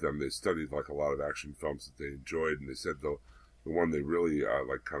interview with them. They studied, like, a lot of action films that they enjoyed, and they said the one they really,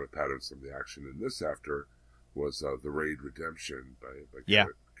 kind of patterned some of the action in this after was The Raid Redemption by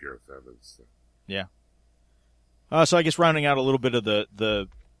Gareth Evans. So. Yeah. So I guess rounding out a little bit of the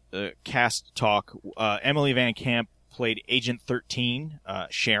cast talk, Emily Van Camp played Agent 13,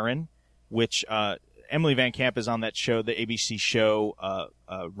 Sharon, which Emily Van Camp is on that show, the ABC show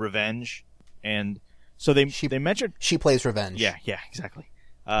Revenge, and so they mentioned she plays Revenge. Yeah, exactly.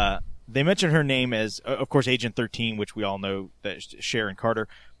 They mentioned her name as, of course, Agent 13, which we all know that Sharon Carter,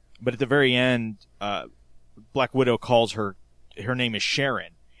 but at the very end, Black Widow calls her name is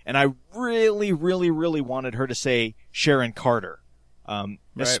Sharon, and I really, really, really wanted her to say Sharon Carter. Right.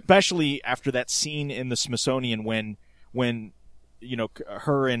 Especially after that scene in the Smithsonian when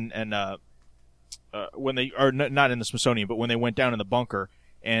her and when they are not in the Smithsonian, but when they went down in the bunker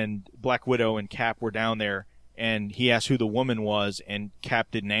and Black Widow and Cap were down there and he asked who the woman was and Cap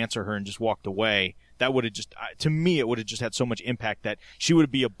didn't answer her and just walked away. That would have just, to me, it would have just had so much impact that she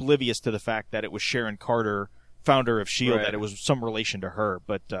would be oblivious to the fact that it was Sharon Carter, founder of S.H.I.E.L.D., right. that it was some relation to her,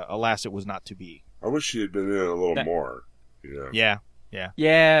 but alas, it was not to be. I wish she had been in it a little more. Yeah.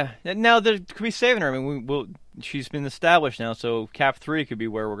 Yeah. Now they could be saving her. I mean, she's been established now, so Cap 3 could be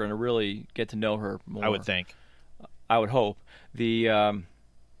where we're going to really get to know her more. I would think. I would hope. The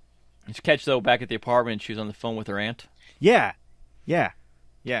catch though back at the apartment, she was on the phone with her aunt. Yeah.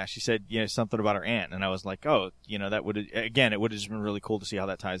 She said, something about her aunt, and I was like, oh, that would again, it would have just been really cool to see how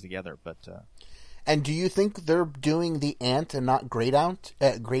that ties together. But and do you think they're doing the aunt and not great aunt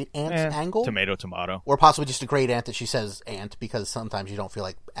angle? Tomato. Or possibly just a great aunt that she says aunt, because sometimes you don't feel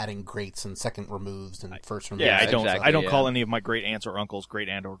like adding greats and second removes and first removes. Yeah, I don't. Exactly, I don't call any of my great aunts or uncles great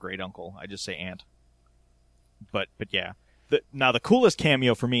aunt or great uncle. I just say aunt. But yeah. Now the coolest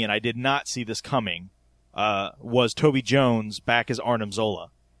cameo for me, and I did not see this coming, was Toby Jones back as Arnim Zola.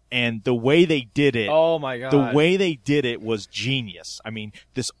 And the way they did it, oh my god, the way they did it was genius. I mean,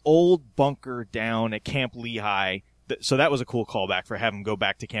 this old bunker down at Camp Lehigh. So that was a cool callback for having him go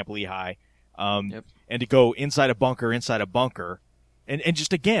back to Camp Lehigh. Yep. And to go inside a bunker, and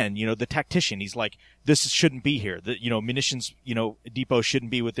just again, the tactician, he's like, this shouldn't be here. The munitions, depot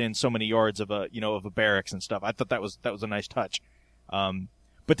shouldn't be within so many yards of a barracks and stuff. I thought that was a nice touch.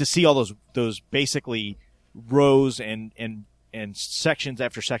 But to see all those basically rows and sections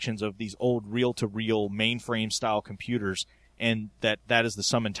after sections of these old reel-to-reel mainframe style computers, and that is the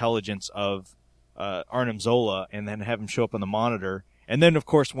sum intelligence of Arnim Zola, and then have him show up on the monitor. And then, of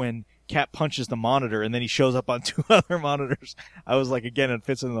course, when Cap punches the monitor and then he shows up on 2 other monitors, I was like, again, it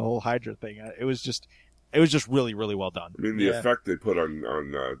fits into the whole Hydra thing. It was just really, really well done. I mean, the effect they put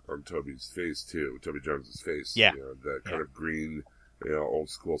on Toby's face too, Toby Jones's face. Yeah. The kind of green, old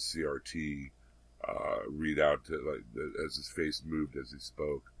school CRT readout as his face moved as he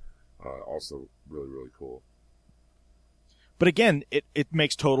spoke. Also, really, really cool. But again, it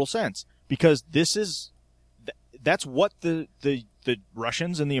makes total sense, because that's what the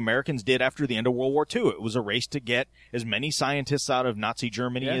Russians and the Americans did after the end of World War II. It was a race to get as many scientists out of Nazi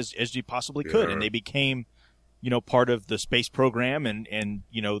Germany as you possibly could, and they became, part of the space program and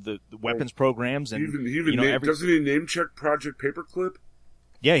the weapons programs, and doesn't he name check Project Paperclip?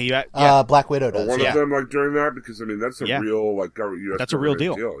 Yeah, Black Widow does. One of them, during that, because that's a real U.S. That's a real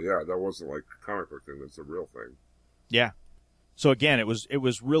deal. Yeah, that wasn't like a comic book thing. That's a real thing. Yeah. So again, it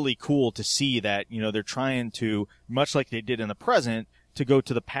was really cool to see that, they're trying to, much like they did in the present, to go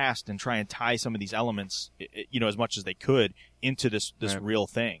to the past and try and tie some of these elements, as much as they could into this right. real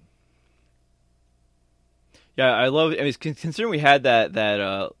thing. Yeah, I love. I mean, considering we had that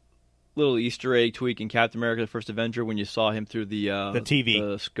little Easter egg tweak in Captain America: The First Avenger when you saw him through the TV,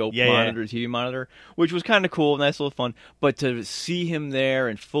 the scope monitor, TV monitor, which was kind of cool, nice little fun. But to see him there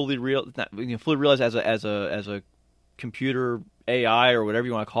and fully realize as a computer AI or whatever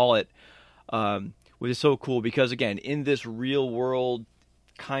you want to call it, which is so cool, because again, in this real world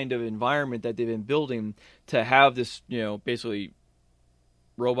kind of environment that they've been building, to have this basically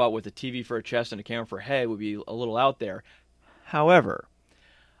robot with a TV for a chest and a camera for a head would be a little out there. However,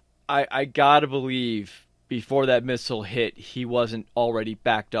 I gotta believe before that missile hit, he wasn't already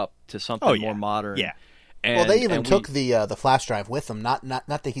backed up to something more modern. Yeah. Well, they even took the flash drive with him. Not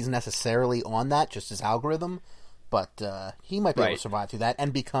that he's necessarily on that, just his algorithm. But he might be able to survive through that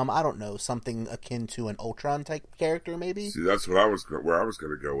and become, I don't know, something akin to an Ultron type character, maybe. See, that's where I was going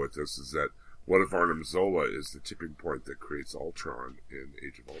to go with this. Is that what if Arnim Zola is the tipping point that creates Ultron in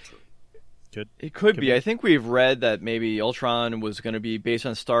Age of Ultron? It could be. I think we've read that maybe Ultron was going to be based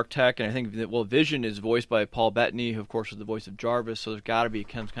on Stark Tech, and I think that, Vision is voiced by Paul Bettany, who of course is the voice of Jarvis. So there's got to be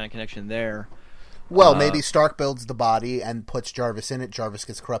some kind of connection there. Well, maybe Stark builds the body and puts Jarvis in it. Jarvis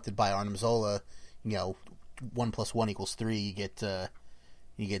gets corrupted by Arnim Zola. 1 + 1 = 3.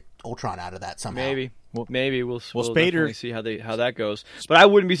 You get Ultron out of that somehow. Maybe we'll Spader, definitely see how that goes. But I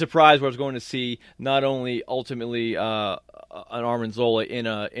wouldn't be surprised where I was going to see not only ultimately an Arnim Zola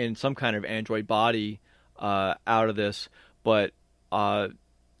in some kind of android body out of this, but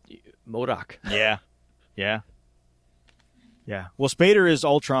MODOK. Yeah. Well, Spader is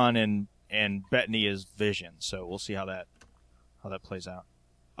Ultron and Bettany is Vision, so we'll see how that plays out.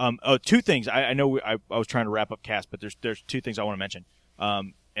 Two things. I know I was trying to wrap up cast, but there's two things I want to mention.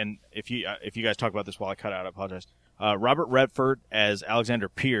 And if you guys talk about this while I cut out, I apologize. Robert Redford as Alexander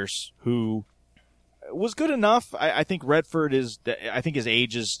Pierce, who was good enough. I think Redford I think his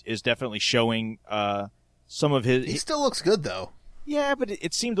age is definitely showing some of his. He still looks good though. Yeah, but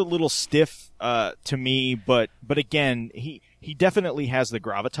it seemed a little stiff to me. But again, he definitely has the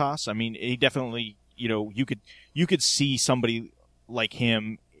gravitas. I mean, he definitely you could see somebody like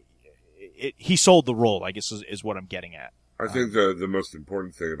him. He sold the role, I guess, is what I'm getting at. I think the most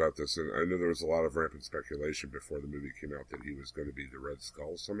important thing about this, and I know there was a lot of rampant speculation before the movie came out that he was going to be the Red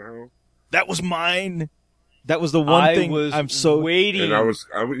Skull somehow. That was mine. That was the one thing I'm so waiting. And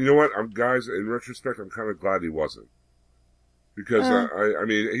you know what, guys, in retrospect, I'm kind of glad he wasn't. Because, I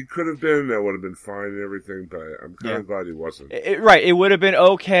mean, he could have been, that would have been fine and everything, but I'm kind of glad he wasn't. It would have been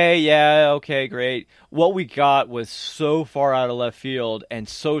okay, great. What we got was so far out of left field and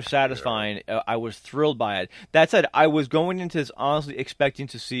so satisfying, I was thrilled by it. That said, I was going into this honestly expecting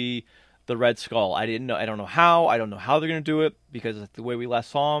to see the Red Skull. I don't know how they're going to do it, because of the way we last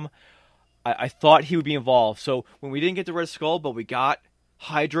saw him. I thought he would be involved. So when we didn't get the Red Skull, but we got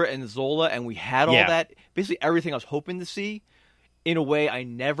Hydra and Zola, and we had all that, basically everything I was hoping to see, in a way I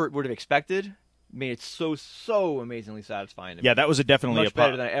never would have expected, made it so amazingly satisfying. Yeah, that was definitely much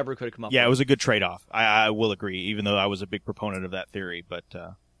better than I ever could have come up with. Yeah, it was a good trade-off. I will agree, even though I was a big proponent of that theory. But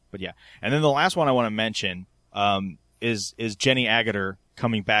yeah. And then the last one I want to mention is Jenny Agutter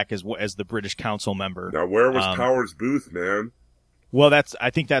coming back as the British Council member. Now, where was Powers Booth, man? Well, I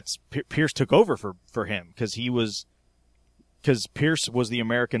think that's Pierce took over for him because Pierce was the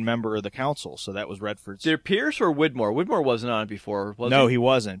American member of the council, so that was Redford's. Did Pierce or Widmore? Widmore wasn't on it before, was No, he? he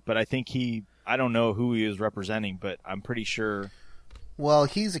wasn't. But I think I don't know who he was representing, but I'm pretty sure. Well,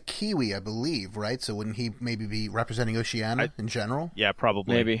 he's a Kiwi, I believe, right? So wouldn't he maybe be representing Oceania in general? Yeah,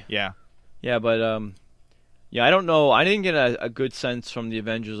 probably. Maybe. Yeah. Yeah, but I don't know. I didn't get a good sense from the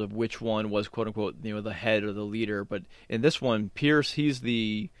Avengers of which one was "quote unquote" the head or the leader. But in this one, Pierce, he's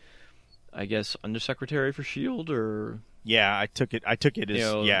the, I guess, undersecretary for Shield, or Yeah, I took it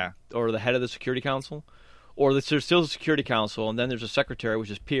as yeah, or the head of the Security Council, or there's still the Security Council, and then there's a secretary, which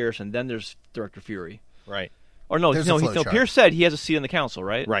is Pierce, and then there's Director Fury. right, Or no, There's a flow chart. Pierce said he has a seat in the council,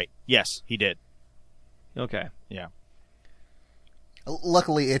 right? right. Yes, he did. Okay. Yeah.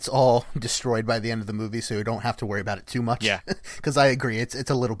 Luckily, it's all destroyed by the end of the movie, so you don't have to worry about it too much. Yeah. Because I agree, it's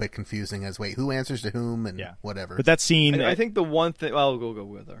a little bit confusing as, wait, who answers to whom and Yeah. whatever. But that scene, I think the one thing. Well, we'll go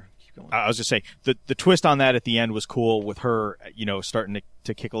with her. Keep going. I was just saying the twist on that at the end was cool with her, starting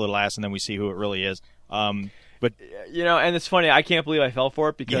to kick a little ass, and then we see who it really is. But And it's funny. I can't believe I fell for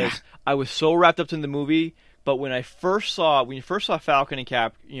it because I was so wrapped up in the movie. But when you first saw Falcon and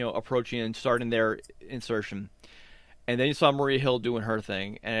Cap, approaching and starting their insertion, and then you saw Maria Hill doing her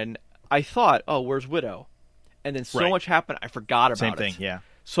thing, and I thought, oh, where's Widow? And then so Right. much happened, I forgot about same it. thing. Yeah.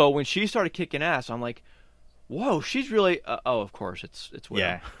 So when she started kicking ass, I'm like, whoa, she's really. Oh, of course, it's Widow.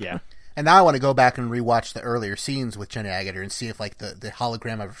 Yeah. Yeah. And now I want to go back and rewatch the earlier scenes with Jenny Agutter and see if like the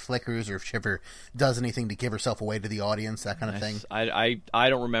hologram ever flickers or if she ever does anything to give herself away to the audience, that kind of thing. I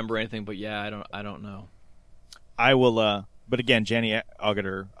don't remember anything, but yeah, I don't know. I will. But again, Jenny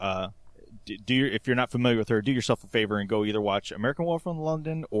Agutter. If you're not familiar with her, do yourself a favor and go either watch American Wolf in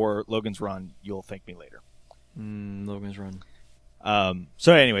London or Logan's Run. You'll thank me later. Logan's Run.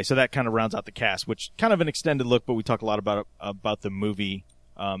 So anyway, so that kind of rounds out the cast, which kind of an extended look, but we talk a lot about the movie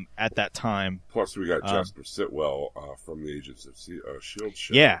at that time. Plus, we got Jasper Sitwell from the Agents of S.H.I.E.L.D.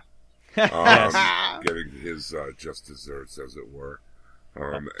 show. Yeah. Getting his just desserts, as it were.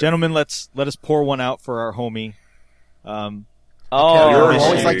 Gentlemen, let us pour one out for our homie. I You're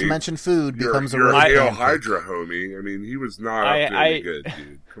always a- like to mention food becomes you're a really Hail bad thing. Hydra, homie. I mean, he was not up to any good,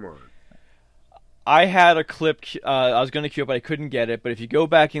 dude. Come on. I had a clip I was going to queue up, but I couldn't get it. But if you go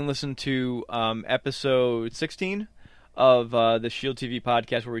back and listen to episode 16 of the Shield TV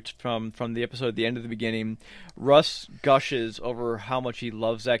podcast, where from the episode at the end of the beginning, Russ gushes over how much he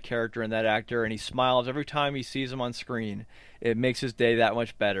loves that character and that actor, and he smiles every time he sees him on screen. It makes his day that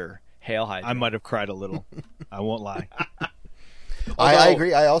much better. Hail Hydra. I might have cried a little. I won't lie. I Although-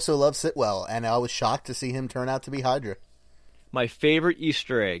 agree. I also love Sitwell, and I was shocked to see him turn out to be Hydra. My favorite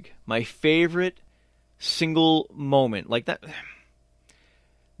Easter egg, my favorite single moment, like that.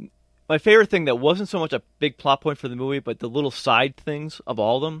 My favorite thing that wasn't so much a big plot point for the movie, but the little side things of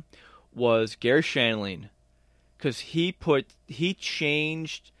all of them, was Gary Shandling, because he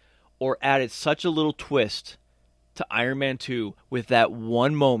changed or added such a little twist to Iron Man 2 with that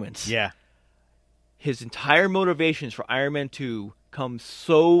one moment. Yeah. His entire motivations for Iron Man 2 come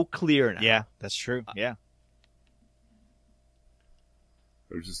so clear now. Yeah, that's true. Yeah.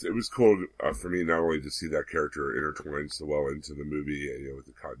 It was cool for me not only to see that character intertwined so well into the movie, with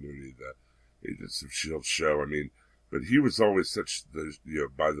the continuity of the Agents of S.H.I.E.L.D. show. I mean, but he was always such the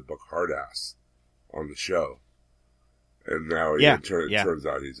by the book hard ass on the show, and now it turns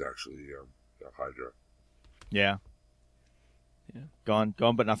out he's actually Hydra. Yeah. Yeah. Gone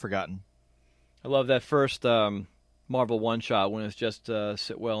but not forgotten. I love that first Marvel one-shot when it's just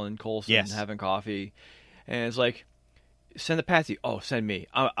Sitwell and Coulson Yes. having coffee. And it's like, send the Patsy. Oh, send me.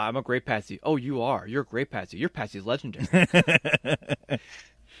 I'm a great Patsy. Oh, you are. You're a great Patsy. Your Patsy's legendary.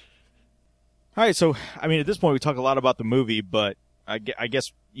 All right, so I mean, at this point, we talk a lot about the movie, but I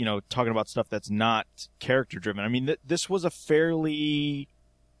guess talking about stuff that's not character driven. I mean, this was a fairly,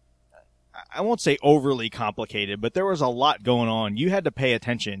 I won't say overly complicated, but there was a lot going on. You had to pay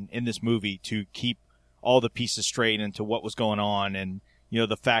attention in this movie to keep all the pieces straight into what was going on, and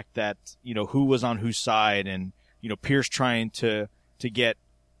the fact that who was on whose side, and Pierce trying to get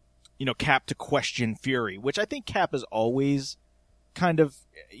Cap to question Fury, which I think Cap is always kind of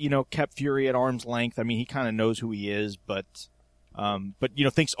kept Fury at arm's length. I mean, he kind of knows who he is, but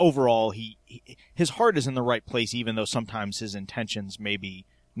thinks overall his heart is in the right place, even though sometimes his intentions may be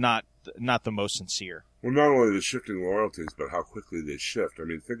not the most sincere. Well, not only the shifting loyalties, but how quickly they shift. I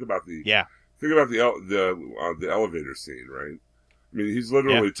mean, think about the elevator scene, right? I mean, he's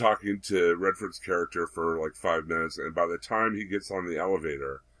literally talking to Redford's character for like 5 minutes, and by the time he gets on the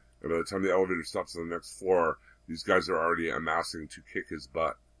elevator, and by the time the elevator stops on the next floor, these guys are already amassing to kick his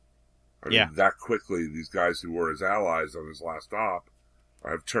butt. I mean, that quickly, these guys who were his allies on his last op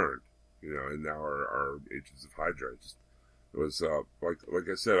have turned, and now are agents of Hydra. It was like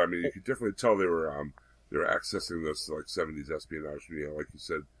I said. I mean, you could definitely tell they were accessing this like 70s espionage. Like you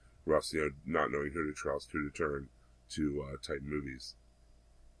said, Russ, not knowing who to trust, who to turn to Titan movies.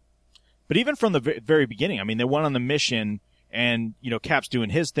 But even from the very beginning, I mean, they went on the mission, and Cap's doing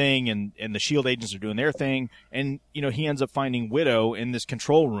his thing, and the S.H.I.E.L.D. agents are doing their thing, and he ends up finding Widow in this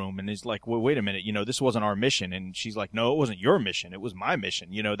control room, and he's like, well, wait a minute, this wasn't our mission, and she's like, no, it wasn't your mission, it was my mission,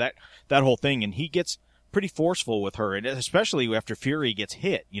 that whole thing, and he gets pretty forceful with her, and especially after Fury gets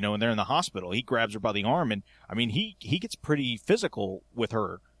hit, and they're in the hospital, he grabs her by the arm, and I mean, he gets pretty physical with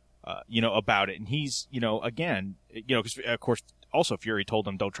her, about it, and he's, again, because of course, also Fury told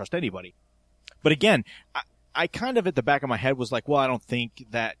him don't trust anybody, but again, I kind of at the back of my head was like, well, I don't think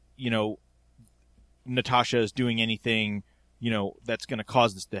that, Natasha is doing anything, that's going to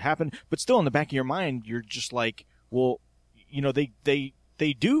cause this to happen. But still in the back of your mind, you're just like, well,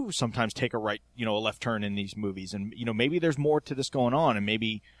 they do sometimes take a right, a left turn in these movies. And, maybe there's more to this going on, and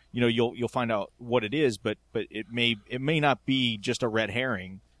maybe, you'll find out what it is, but it may not be just a red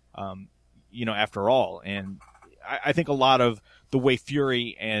herring, after all. And I think a lot of the way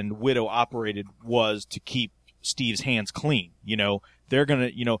Fury and Widow operated was to keep Steve's hands clean. They're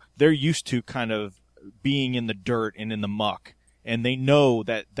gonna, they're used to kind of being in the dirt and in the muck, and they know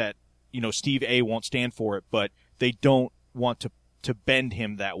that Steve A won't stand for it, but they don't want to bend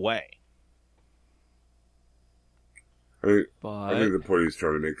him that way. I think the point he's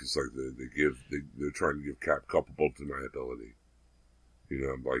trying to make is like they're trying to give Cap culpable deniability.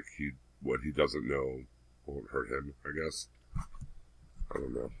 Like what he doesn't know won't hurt him, I guess. I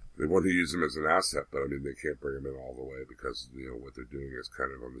don't know. They want to use him as an asset, but I mean, they can't bring him in all the way because, what they're doing is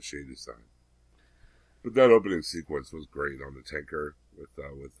kind of on the shady side. But that opening sequence was great on the tanker with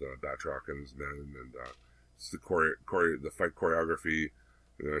Batroc and his men, and it's the fight choreography,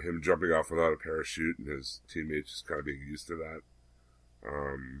 him jumping off without a parachute, and his teammates just kind of being used to that.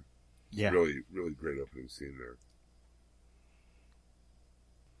 Really, really great opening scene there.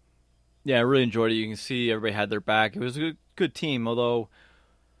 Yeah, I really enjoyed it. You can see everybody had their back. It was a good team, although,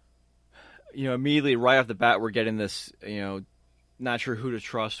 immediately right off the bat, we're getting this, not sure who to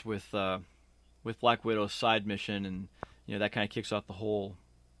trust with Black Widow's side mission, and that kind of kicks off the whole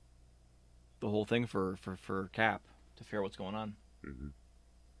thing for Cap to figure out what's going on. Mm-hmm.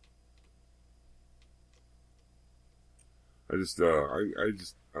 I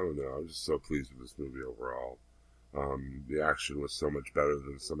don't know. I'm just so pleased with this movie overall. The action was so much better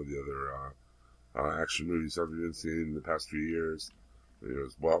than some of the other action movies I've been seeing in the past few years. It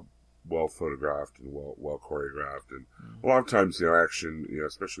was well photographed and well choreographed, and a lot of times action,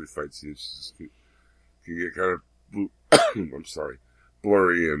 especially fight scenes, can get kind of I'm sorry,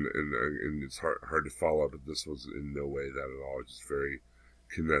 blurry and it's hard to follow. But this was in no way that at all. It's just very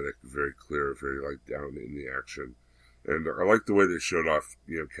kinetic, very clear, very down in the action, and I like the way they showed off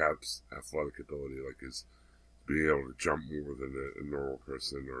Cap's athletic ability, like his being able to jump more than a normal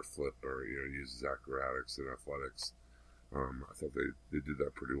person, or flip, or use his acrobatics and athletics. I thought they did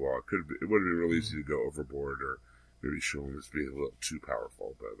that pretty well. It would have been really easy to go overboard, or maybe show him as being a little too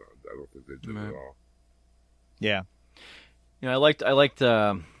powerful, but I don't think they did it at all. Yeah, I liked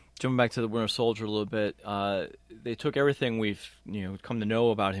jumping back to the Winter Soldier a little bit. They took everything we've come to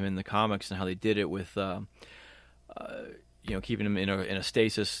know about him in the comics and how they did it with keeping him in a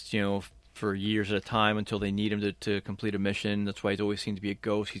stasis for years at a time until they need him to complete a mission. That's why he's always seemed to be a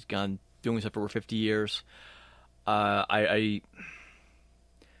ghost. He's gone doing stuff for over 50 years. I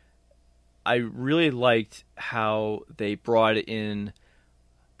really liked how they brought in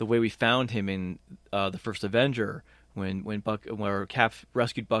the way we found him in the first Avenger where Cap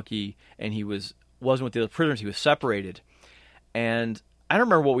rescued Bucky and he wasn't with the other prisoners. He was separated, and I don't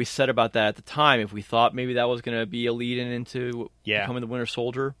remember what we said about that at the time. If we thought maybe that was going to be a lead-in into becoming the Winter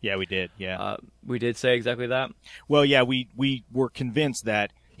Soldier. Yeah, we did. Yeah, we did say exactly that. Well, yeah, we were convinced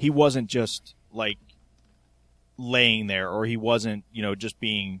that he wasn't just like laying there, or he wasn't, just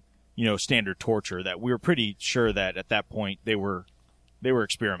being, standard torture. That we were pretty sure that at that point they were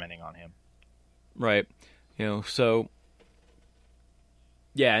experimenting on him. Right. So.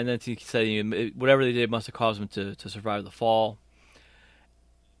 Yeah, and then he said whatever they did must have caused him to survive the fall.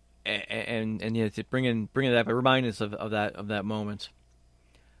 And to bring that, but remind us of that moment.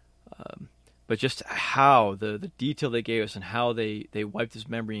 But just how the detail they gave us and how they wiped his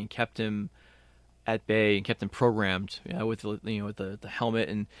memory and kept him at bay and kept him programmed with the helmet,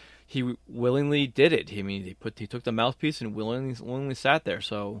 and he willingly did it. I mean, he took the mouthpiece and willingly sat there.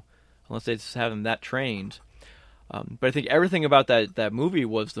 So unless they just have him that trained, But I think everything about that movie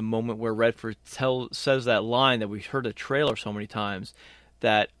was the moment where Redford says that line that we heard the trailer so many times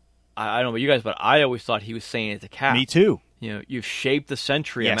that I don't know about you guys, but I always thought he was saying it to Cap. Me too. You know, you've shaped the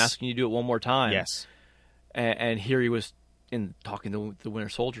century. Yes. I'm asking you to do it one more time. Yes. And here he was talking to the Winter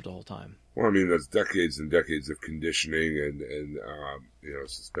Soldier the whole time. Well, I mean, that's decades and decades of conditioning and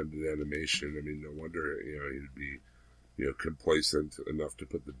suspended animation. I mean, no wonder, he'd be, complacent enough to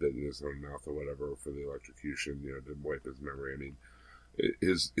put the bit in his own mouth or whatever for the electrocution, didn't wipe his memory. I mean,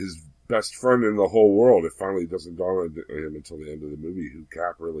 his best friend in the whole world, it finally doesn't dawn on him until the end of the movie who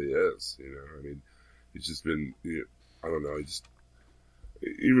Cap really is, I mean, he's just been, I don't know,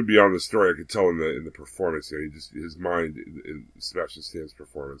 even beyond the story, I could tell in the performance, his mind, in Sebastian Stan's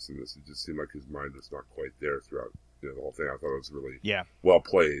performance in this, it just seemed like his mind was not quite there throughout the whole thing. I thought it was really well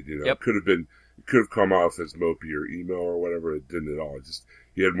played. Yep. It could have come off as mopey or emo or whatever. It didn't at all.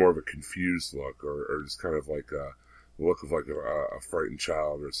 He had more of a confused look, or just kind of like a look of like a frightened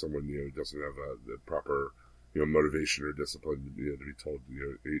child or someone who doesn't have the proper motivation or discipline to be told.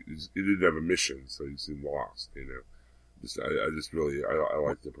 He didn't have a mission, so he seemed lost. I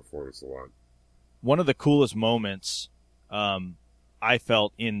like the performance a lot. One of the coolest moments I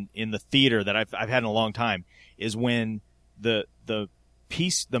felt in the theater that I've had in a long time is when the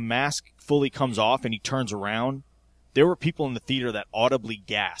mask fully comes off and he turns around. There were people in the theater that audibly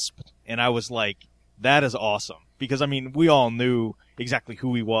gasped, and I was like, "That is awesome!" Because I mean, we all knew exactly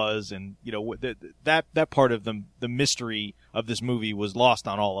who he was, and that part of the mystery of this movie was lost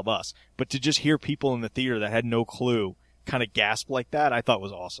on all of us. But to just hear people in the theater that had no clue kind of gasp like that, I thought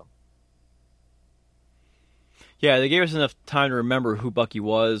was awesome. Yeah, they gave us enough time to remember who Bucky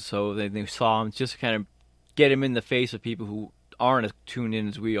was, so they saw him just to kind of get him in the face of people who aren't as tuned in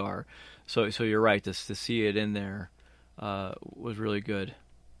as we are. So you're right, to see it in there was really good.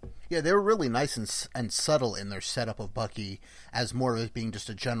 Yeah, they were really nice and subtle in their setup of Bucky as more of it being just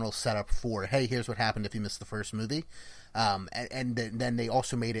a general setup for, hey, here's what happened if you missed the first movie. And then they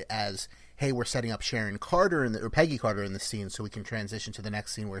also made it as, hey, we're setting up Sharon Carter or Peggy Carter in the scene so we can transition to the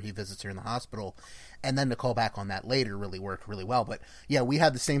next scene where he visits her in the hospital. And then to call back on that later really worked really well. But yeah, we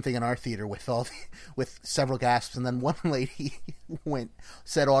had the same thing in our theater with several gasps, and then one lady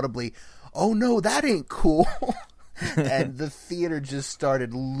said audibly, "Oh no, that ain't cool." And the theater just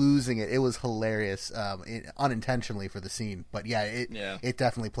started losing it. It was hilarious, unintentionally for the scene. But yeah, it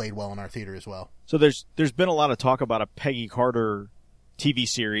definitely played well in our theater as well. So there's been a lot of talk about a Peggy Carter TV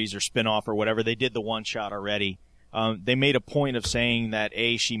series or spinoff or whatever. They did the one shot already. They made a point of saying that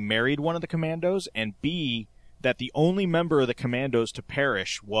A, she married one of the commandos, and B, that the only member of the commandos to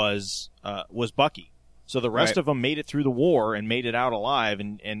perish was Bucky. So the rest of them made it through the war and made it out alive,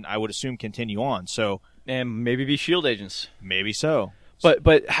 and I would assume continue on. So and maybe be SHIELD agents. Maybe so.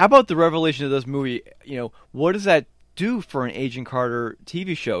 But how about the revelation of this movie? What does that do for an Agent Carter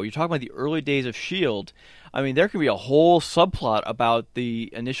TV show? You're talking about the early days of SHIELD. I mean, there could be a whole subplot about the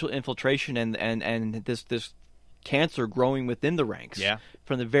initial infiltration and this cancer growing within the ranks. Yeah.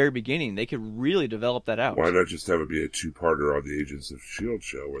 From the very beginning, they could really develop that out. Why not just have it be a two-parter on the Agents of S.H.I.E.L.D.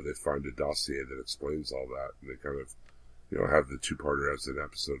 show where they find a dossier that explains all that, and they kind of, have the two-parter as an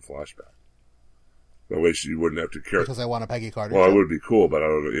episode flashback. That way you wouldn't have to care. Because I want a Peggy Carter Well, show. it would be cool, but I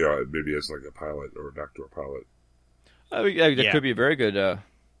don't know, maybe as like a pilot or a backdoor pilot. I mean, that could be a very good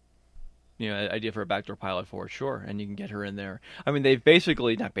idea for a backdoor pilot for it, sure, and you can get her in there. I mean, they've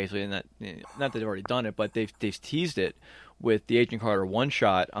not that they've already done it, but they've teased it with the Agent Carter one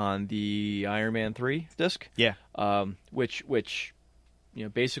shot on the Iron Man 3 disc. Yeah. Which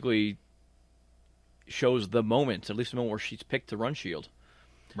basically shows the moment, at least the moment where she's picked to run SHIELD.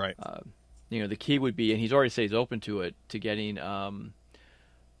 Right. The key would be, and he's already said he's open to it, to getting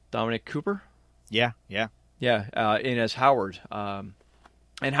Dominic Cooper. Yeah. In as Howard.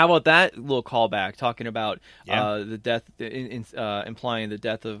 And how about that little callback, talking about the death, implying the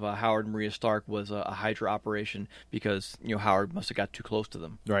death of Howard and Maria Stark was a Hydra operation because Howard must have got too close to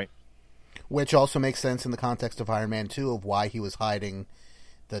them. Right. Which also makes sense in the context of Iron Man 2 of why he was hiding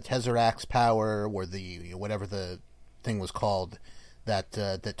the Tesseract's power or the whatever the thing was called that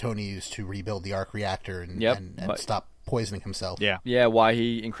Tony used to rebuild the arc reactor and stop poisoning himself. Yeah, why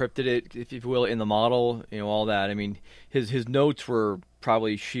he encrypted it, if you will, in the model, all that. I mean, his notes were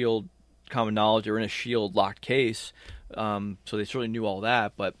probably SHIELD common knowledge. They were in a SHIELD locked case, so they certainly knew all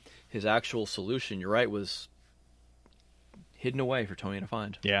that. But his actual solution, you're right, was hidden away for Tony to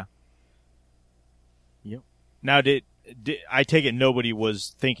find. Yeah. Yep. Now, did I take it nobody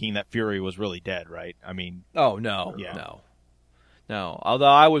was thinking that Fury was really dead, right? I mean, oh no, no. Although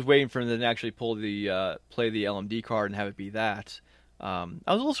I was waiting for them to actually play the LMD card and have it be that. I was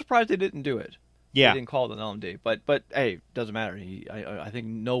a little surprised they didn't do it. Yeah. They didn't call it an LMD, but hey, doesn't matter. I think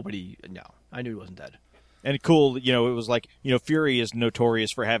nobody. No, I knew he wasn't dead. And cool, it was like, Fury is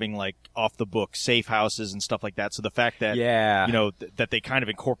notorious for having like off the book safe houses and stuff like that. So the fact that, that they kind of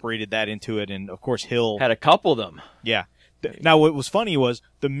incorporated that into it. And of course, Hill had a couple of them. Yeah. Now, what was funny was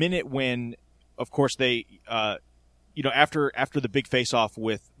the minute when, of course, they, after the big face off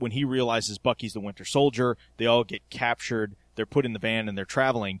with when he realizes Bucky's the Winter Soldier, they all get captured. They're put in the van and they're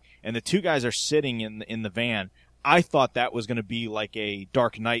traveling. And the two guys are sitting in the van. I thought that was going to be like a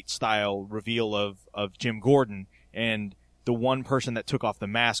Dark Knight style reveal of Jim Gordon, and the one person that took off the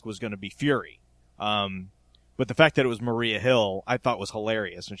mask was going to be Fury. But the fact that it was Maria Hill, I thought was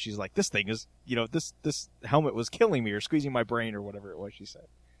hilarious. And she's like, this thing is, this helmet was killing me or squeezing my brain or whatever it was she said.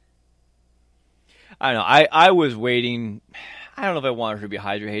 I don't know. I was waiting. I don't know if I wanted her to be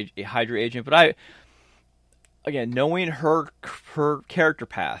a Hydra agent, but again, knowing her character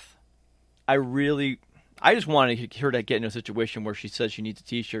path, I just wanted her to get in a situation where she says she needs a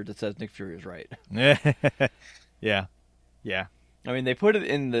T-shirt that says Nick Fury is right. Yeah. I mean, they put it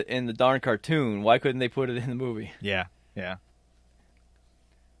in the darn cartoon. Why couldn't they put it in the movie? Yeah.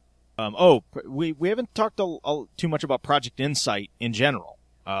 We haven't talked too much about Project Insight in general,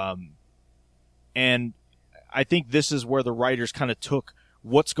 and I think this is where the writers kind of took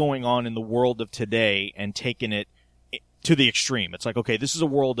what's going on in the world of today and taken it to the extreme. It's like, okay, this is a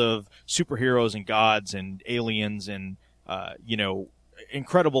world of superheroes and gods and aliens and,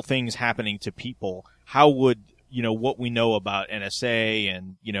 incredible things happening to people. How would, what we know about NSA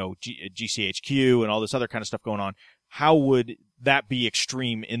and, GCHQ and all this other kind of stuff going on, how would that be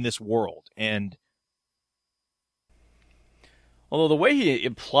extreme in this world? And although the way he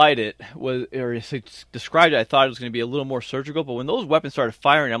implied it or he described it, I thought it was going to be a little more surgical, but when those weapons started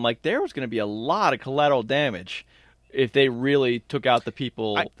firing, I'm like, there was going to be a lot of collateral damage if they really took out the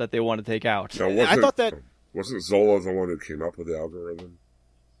people that they wanted to take out. Now, I thought that... Wasn't Zola the one who came up with the algorithm?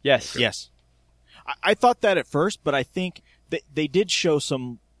 Yes. Okay. Yes. I thought that at first, but I think they did show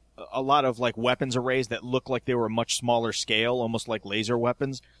a lot of like weapons arrays that looked like they were a much smaller scale, almost like laser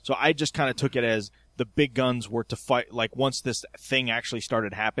weapons. So I just kind of took it as the big guns were to fight, like once this thing actually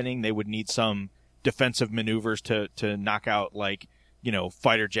started happening, they would need some defensive maneuvers to knock out like,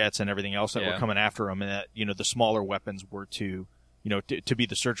 fighter jets and everything else that were coming after them, and that, the smaller weapons were to be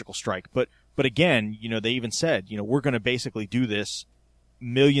the surgical strike. But again, they even said, we're going to basically do this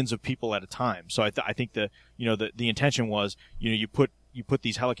millions of people at a time. So I think the intention was, you put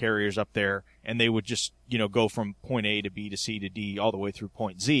these helicarriers up there and they would just, go from point A to B to C to D all the way through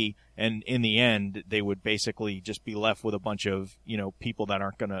point Z. And in the end, they would basically just be left with a bunch of, people that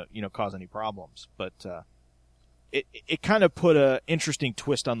aren't going to, cause any problems. But, it kind of put a interesting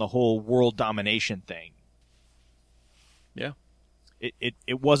twist on the whole world domination thing. Yeah.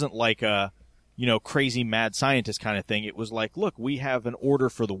 It wasn't like a, crazy mad scientist kind of thing. It was like, look, we have an order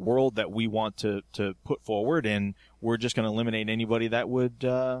for the world that we want to put forward, and we're just going to eliminate anybody that would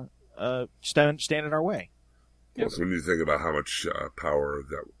stand in our way. Well, so when you think about how much power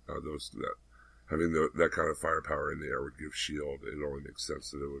that having that kind of firepower in the air would give S.H.I.E.L.D., it only makes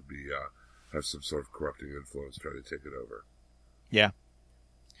sense that it would be have some sort of corrupting influence trying to take it over. Yeah.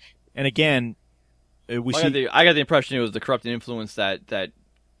 And again, I got the impression it was the corrupting influence that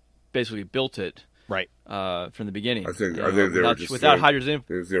basically built it right from the beginning. I think they were just without Hydra's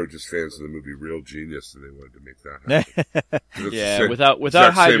influence. They were just fans of the movie Real Genius, and they wanted to make that happen. Yeah,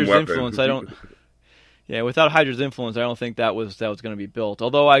 without Hydra's influence, I don't. Yeah, without Hydra's influence, I don't think that was going to be built.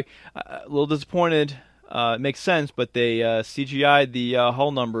 Although I a little disappointed. It makes sense, but they CGI'd the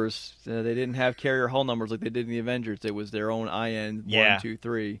hull numbers. They didn't have carrier hull numbers like they did in the Avengers. It was their own IN 1, 2,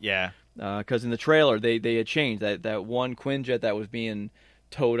 3. Yeah. Because in the trailer they had changed that one Quinjet that was being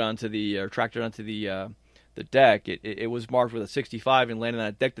towed onto or tracted onto the deck. It was marked with a 65 and landed on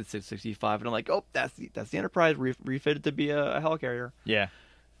a deck that's 65. And I'm like, oh, that's the Enterprise refitted to be a helicarrier. Yeah.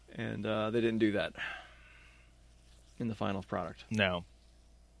 And they didn't do that in the final product. No.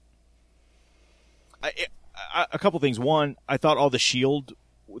 A couple things. One, I thought all the shield,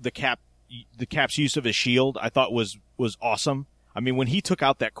 the Cap's use of his shield, I thought was awesome. I mean, when he took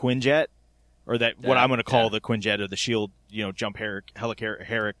out that Quinjet, or what I'm going to call the Quinjet or the shield, jump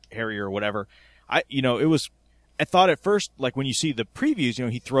Harrier or whatever, I thought at first, like when you see the previews,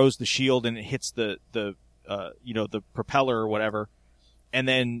 he throws the shield and it hits the propeller or whatever, and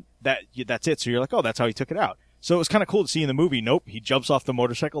then that's it. So you're like, oh, that's how he took it out. So it was kind of cool to see in the movie. Nope, he jumps off the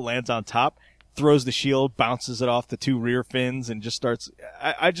motorcycle, lands on top, throws the shield, bounces it off the two rear fins, and just starts.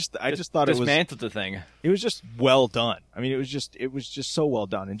 I just thought it was dismantled the thing. It was just well done. I mean, it was just so well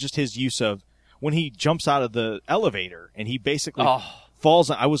done, and just his use of when he jumps out of the elevator and he basically falls.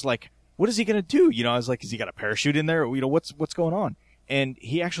 I was like, what is he going to do? You know, I was like, is he got a parachute in there? You know, what's going on? And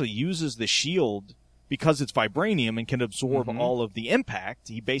he actually uses the shield because it's vibranium and can absorb all of the impact.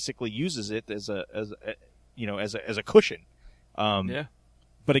 He basically uses it as a cushion. Yeah.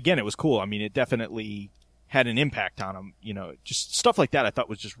 But again, it was cool. I mean, it definitely had an impact on him. You know, just stuff like that I thought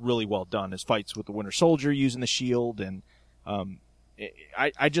was just really well done. His fights with the Winter Soldier using the shield, and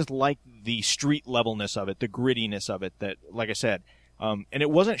I just like the street levelness of it, the grittiness of it. That, like I said, and it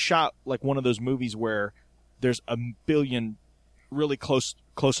wasn't shot like one of those movies where there's a billion really close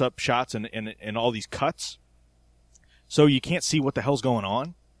up shots and all these cuts, so you can't see what the hell's going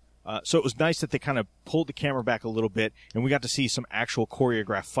on. So it was nice that they kind of pulled the camera back a little bit, and we got to see some actual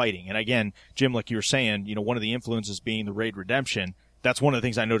choreographed fighting. And again, Jim, like you were saying, you know, one of the influences being the Raid Redemption. That's one of the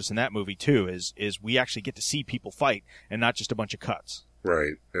things I noticed in that movie too. Is we actually get to see people fight and not just a bunch of cuts.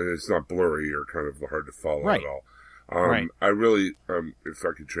 Right, and it's not blurry or kind of hard to follow Right. at all. Right. I really, if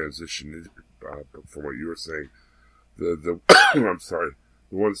I could transition from what you were saying, the I'm sorry,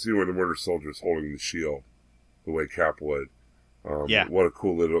 the one scene where the Winter Soldier is holding the shield, the way Cap would. Yeah. What a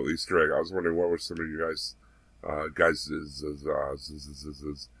cool little Easter egg. I was wondering what were some of you guys'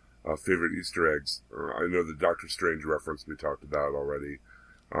 favorite Easter eggs. I know the Doctor Strange reference we talked about already.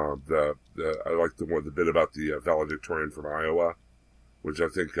 I like the bit about the valedictorian from Iowa, which I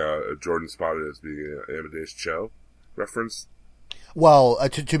think Jordan spotted as being an Amadeus Cho reference. Well,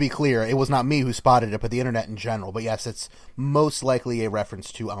 to be clear, it was not me who spotted it, but the internet in general. But yes, it's most likely a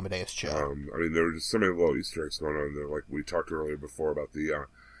reference to Amadeus Cho. I mean, there were just so many little Easter eggs going on there. Like we talked earlier before about the,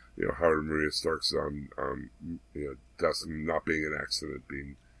 Howard and Maria Stark's, death not being an accident,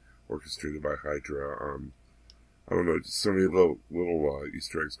 being orchestrated by Hydra. I don't know, just so many little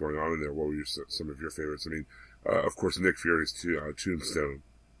Easter eggs going on in there. What were some of your favorites? I mean, of course, Nick Fury's Tombstone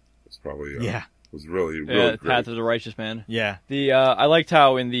was probably was really great. Path of the Righteous Man. Yeah. I liked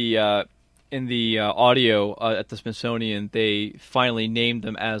how in the audio at the Smithsonian they finally named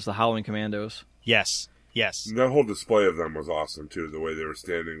them as the Howling Commandos. Yes. And that whole display of them was awesome too. The way they were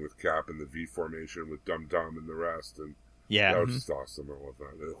standing with Cap in the V formation with Dum Dum and the rest, and Yeah. that was just awesome. I love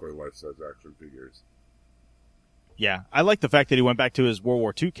that. They look like life-size action figures. Yeah. I like the fact that he went back to his World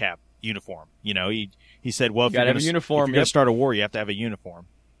War II Cap uniform. You know, he said, well, if you're gotta have a uniform, if you're going to start a war, you have to have a uniform.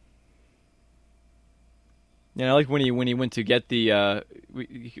 Yeah, I like when he went to get the.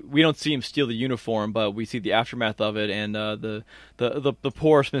 We don't see him steal the uniform, but we see the aftermath of it, and the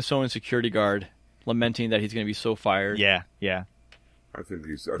poor Smithsonian security guard lamenting that he's going to be so fired. Yeah. I think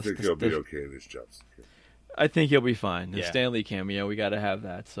he'll be okay in his job. I think he'll be fine. The Yeah. Stan Lee cameo, we got to have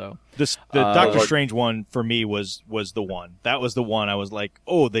that. So The Doctor Strange one for me was the one. That was the one I was like,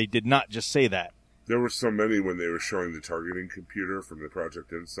 oh, they did not just say that. There were so many when they were showing the targeting computer from the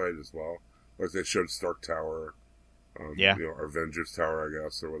Project Insight as well. Like they showed Stark Tower, Avengers Tower, I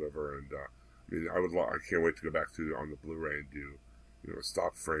guess, or whatever. And I can't wait to go back through on the Blu-ray and do, a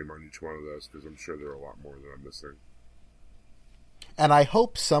stop frame on each one of those, because I'm sure there are a lot more that I'm missing. And I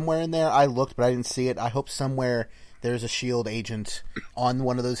hope somewhere in there, I looked but I didn't see it, I hope somewhere there's a S.H.I.E.L.D. agent on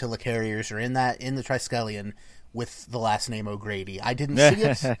one of those helicarriers or in the Triskelion with the last name O'Grady. I didn't see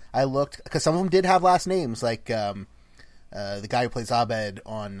it. I looked, because some of them did have last names, like the guy who plays Abed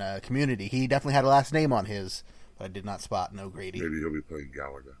on Community. He definitely had a last name on his, but I did not spot an O'Grady. Maybe he'll be playing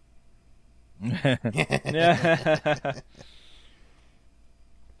Galaga.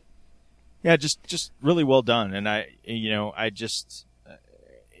 Yeah, just really well done. And I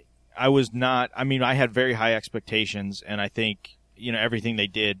was not, I had very high expectations, and I think, everything they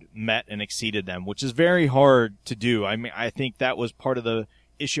did met and exceeded them, which is very hard to do. I think that was part of the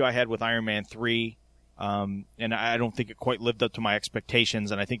issue I had with Iron Man 3. And I don't think it quite lived up to my expectations,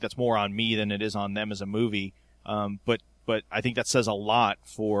 and I think that's more on me than it is on them as a movie. But I think that says a lot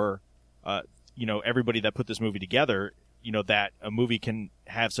for, everybody that put this movie together. That a movie can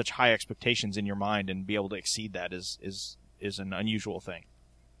have such high expectations in your mind and be able to exceed that is an unusual thing.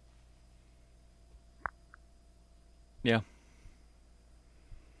 Yeah.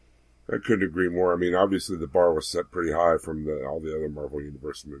 I couldn't agree more. Obviously the bar was set pretty high from all the other Marvel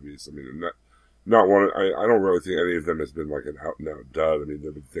Universe movies. Not one. I don't really think any of them has been like an out and out dud.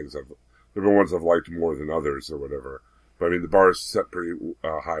 There've been ones I've liked more than others or whatever. But the bar is set pretty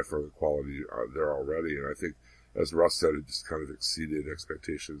high for the quality there already, and I think, as Russ said, it just kind of exceeded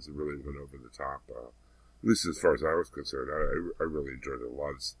expectations and really went over the top. At least as far as I was concerned, I really enjoyed it a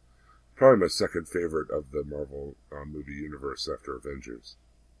lot. It's probably my second favorite of the Marvel movie universe after Avengers.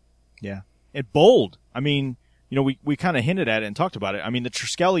 Yeah, and bold. We kind of hinted at it and talked about it. The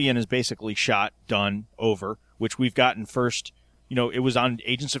Triskelion is basically shot, done, over, which we've gotten first. It was on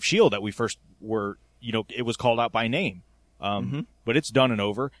Agents of S.H.I.E.L.D. that we first were. It was called out by name. But it's done and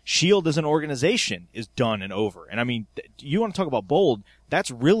over. S.H.I.E.L.D. as an organization is done and over. And I mean, you want to talk about bold,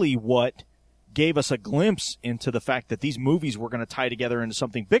 that's really what gave us a glimpse into the fact that these movies were going to tie together into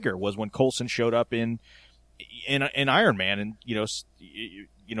something bigger, was when Coulson showed up in Iron Man and,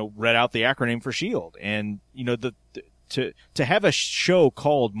 read out the acronym for S.H.I.E.L.D. And, to have a show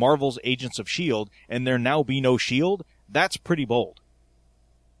called Marvel's Agents of S.H.I.E.L.D. and there now be no S.H.I.E.L.D., that's pretty bold.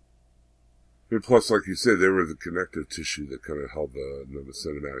 And plus, like you said, they were the connective tissue that kind of held the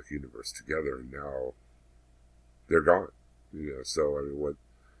cinematic universe together, and now they're gone. So I mean,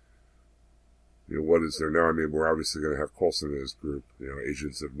 what is there now? I mean, we're obviously going to have Coulson in his group,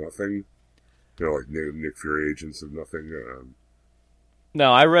 Agents of Nothing, like Nick Fury, Agents of Nothing.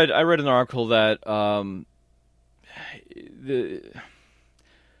 No, I read an article that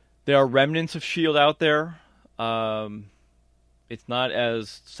there are remnants of S.H.I.E.L.D. out there. It's not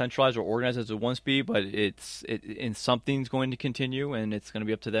as centralized or organized as it once be, but and something's going to continue, and it's going to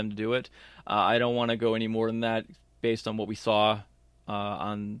be up to them to do it. I don't want to go any more than that based on what we saw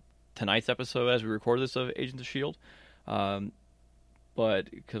on tonight's episode as we record this of Agents of S.H.I.E.L.D.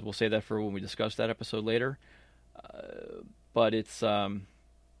 But because we'll save that for when we discuss that episode later. But it's not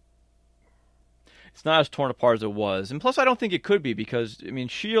as torn apart as it was, and plus I don't think it could be, because I mean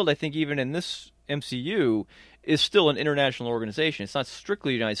S.H.I.E.L.D. I think even in this MCU is still an international organization. It's not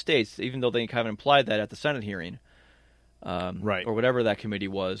strictly the United States, even though they kind of implied that at the Senate hearing, right, or whatever that committee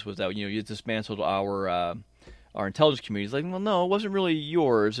was that you dismantled our intelligence community. It's like, well, no, it wasn't really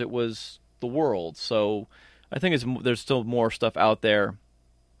yours; it was the world. So I think there's still more stuff out there.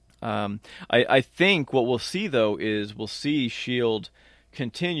 I think what we'll see though is we'll see S.H.I.E.L.D.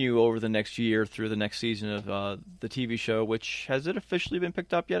 continue over the next year through the next season of the TV show. Which, has it officially been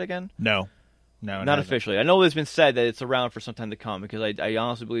picked up yet again? No, not officially. I know it's been said that it's around for some time to come, because I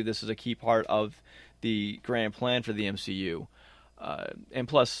honestly believe this is a key part of the grand plan for the MCU. And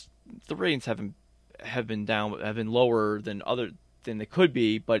plus, the ratings have been lower than they could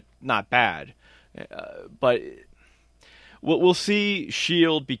be, but not bad. But we'll see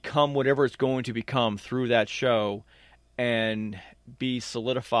S.H.I.E.L.D. become whatever it's going to become through that show, and be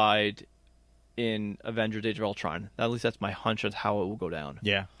solidified in Avengers: Age of Ultron. At least that's my hunch of how it will go down.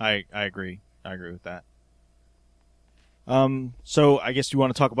 Yeah, I agree. I agree with that. So I guess you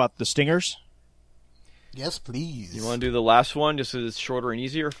want to talk about the stingers? Yes, please. You want to do the last one just so it's shorter and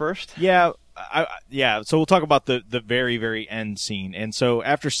easier first? Yeah, so we'll talk about the very, very end scene. And so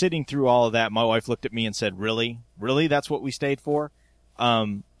after sitting through all of that, my wife looked at me and said, Really? That's what we stayed for?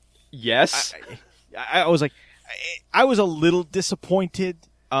 Yes. I was like, I was a little disappointed.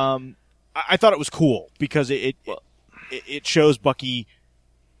 I thought it was cool because it shows Bucky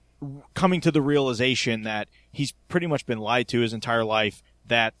coming to the realization that he's pretty much been lied to his entire life,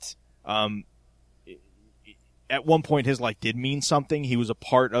 that at one point his life did mean something. He was a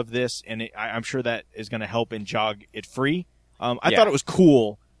part of this, and I'm sure that is going to help and jog it free. I thought it was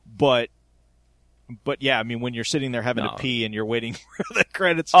cool, but yeah, I mean, when you're sitting there having to pee and you're waiting for the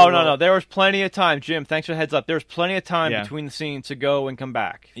credits. No. There was plenty of time, Jim. Thanks for the heads up. There was plenty of time between the scenes to go and come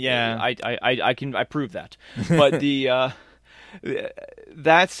back. Yeah, I prove that. But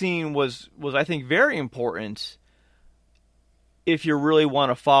that scene was I think very important if you really want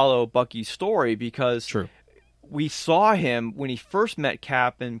to follow Bucky's story, because True. We saw him when he first met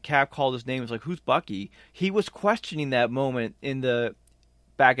Cap, and Cap called his name. It was like, who's Bucky? He was questioning that moment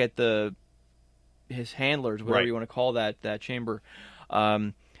back at his handlers, whatever you want to call that chamber.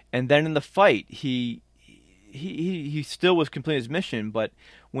 And then in the fight, he still was completing his mission, but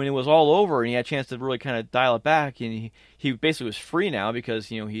when it was all over and he had a chance to really kind of dial it back, and he basically was free now, because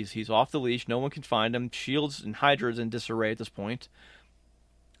he's off the leash, no one can find him. Shields and Hydra's in disarray at this point.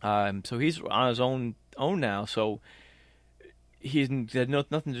 So he's on his own now. So he's had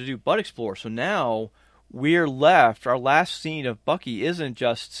nothing to do but explore. So now we're left. Our last scene of Bucky isn't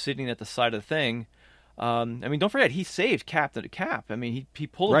just sitting at the side of the thing. I mean, don't forget, he saved Cap. I mean, he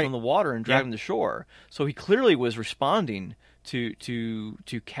pulled him from the water and dragged him to shore. So he clearly was responding to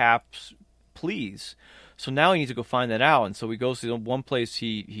Cap's pleas. So now he needs to go find that out. And so he goes to the one place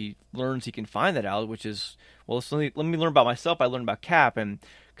he learns he can find that out, which is, well, let me learn about myself. I learned about Cap, and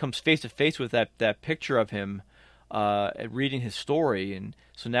comes face to face with that picture of him reading his story. And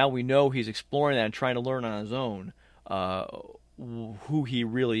so now we know he's exploring that and trying to learn on his own who he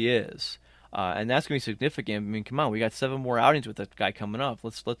really is. And that's going to be significant. I mean, come on, we got 7 more outings with that guy coming up.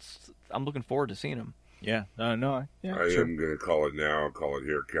 I'm looking forward to seeing him. Yeah, I am going to call it now. Call it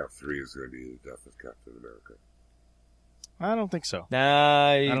here. Cap 3 is going to be the death of Captain America. I don't think so. Nah,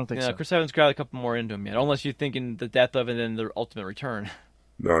 I don't think so. Chris Evans got a couple more into him yet, unless you're thinking the death of it and the ultimate return.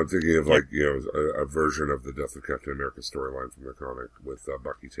 No, I'm thinking of a version of the Death of Captain America storyline from the comic with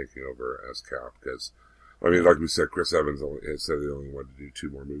Bucky taking over as Cap. Because, I mean, like we said, Chris Evans has said he only wanted to do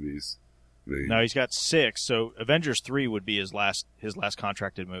 2 more movies. No, he's got 6. So Avengers 3 would be his last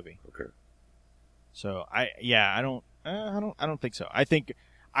contracted movie. Okay. So I don't think so. I think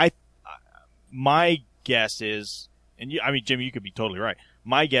my guess is, and Jim, you could be totally right.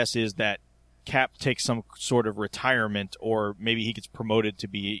 My guess is that Cap takes some sort of retirement, or maybe he gets promoted to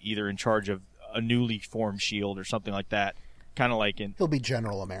be either in charge of a newly formed S.H.I.E.L.D. or something like that. Kind of like he'll be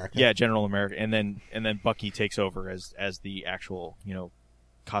General America. Yeah, General America, and then Bucky takes over as the actual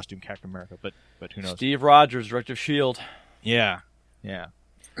costume Captain America. But who knows? Steve Rogers, director of S.H.I.E.L.D. Yeah.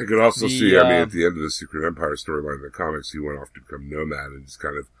 I could also see, at the end of the Secret Empire storyline in the comics, he went off to become Nomad and just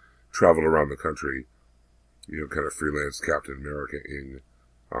kind of traveled around the country, kind of freelance Captain America-ing.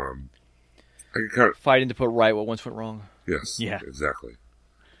 I could kind of fighting to put right what once went wrong. Yes. Yeah. Exactly.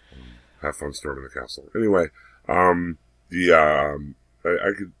 Have fun storming the castle. Anyway, I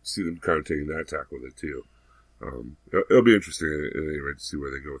could see them kind of taking that tack with it too. It'll be interesting at any rate to see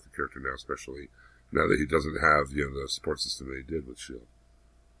where they go with the character now, especially now that he doesn't have the support system that he did with S.H.I.E.L.D.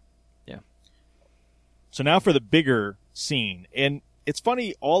 Yeah. So now for the bigger scene, and it's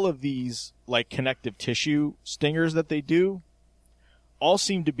funny, all of these like connective tissue stingers that they do all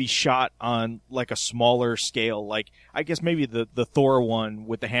seem to be shot on like a smaller scale. Like I guess maybe the Thor one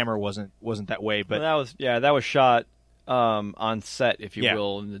with the hammer wasn't that way, but well, that was shot on set, if you Yeah.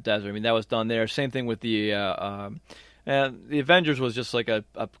 will, in the desert. I mean, that was done there. Same thing with the Avengers was just like a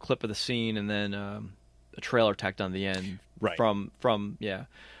clip of the scene and then a trailer tacked on the end. Right. From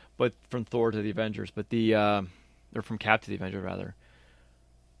but from Thor to the Avengers, but or from Cap to the Avengers rather.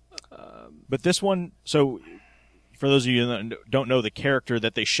 But this one, so for those of you that don't know, the character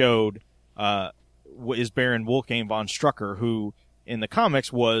that they showed is Baron Wolfgang von Strucker, who in the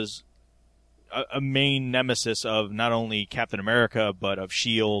comics was a main nemesis of not only Captain America but of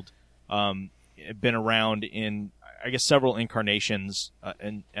S.H.I.E.L.D. Been around in, I guess, several incarnations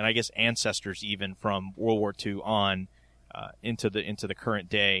and I guess ancestors even from World War II on into the current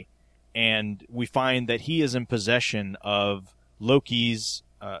day, and we find that he is in possession of Loki's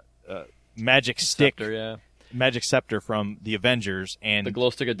magic stick. Scepter, yeah. Magic scepter from the Avengers, and The glow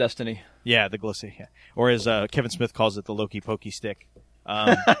stick of destiny. yeah, the glow stick, yeah. Or as Kevin Smith calls it, the Loki Pokey stick.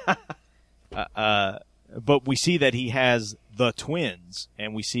 But we see that he has the twins,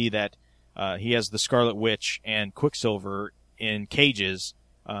 and we see that he has the Scarlet Witch and Quicksilver in cages,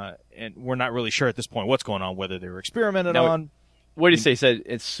 and we're not really sure at this point what's going on, whether they were experimented Now, on. What did he say? He said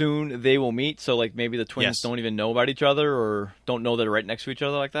it's soon they will meet, so like maybe the twins Yes. don't even know about each other or don't know they're right next to each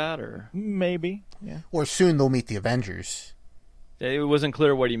other like that, or Maybe, yeah, Or soon they'll meet the Avengers. it wasn't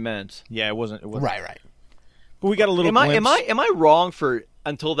clear what he meant. yeah. It wasn't. Right. But we got a little. Am glimpse. I wrong for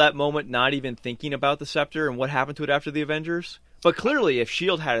until that moment not even thinking about the scepter and what happened to it after the Avengers? But clearly, if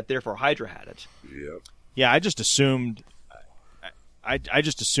S.H.I.E.L.D. had it, therefore Hydra had it. Yeah. Yeah, I just assumed. I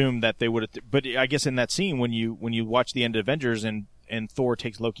just assumed that they would have. But I guess in that scene, when you watch the end of Avengers and Thor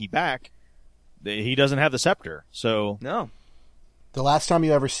takes Loki back, he doesn't have the scepter. So No. The last time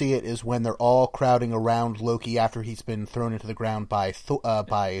you ever see it is when they're all crowding around Loki after he's been thrown into the ground by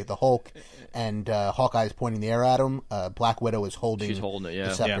the Hulk, and Hawkeye's pointing the arrow at him. Black Widow is holding. She's holding it, yeah.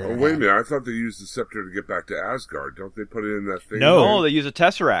 The scepter Yeah. in her Oh, wait a hand. minute. I thought they used the scepter to get back to Asgard. Don't they put it in that thing? No. Oh, they use a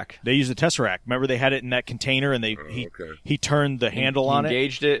tesseract. they use the Tesseract. Remember, they had it in that container, and okay. he turned the handle He on it.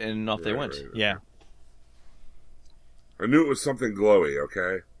 engaged it, and off they went. Right. Yeah. I knew it was something glowy,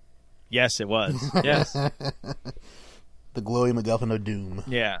 okay? Yes, it was. Yes. The glowy MacGuffin of doom.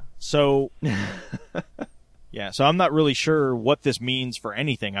 Yeah. So. Yeah. So I'm not really sure what this means for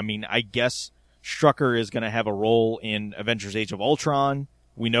anything. I mean, I guess Strucker is going to have a role in Avengers: Age of Ultron.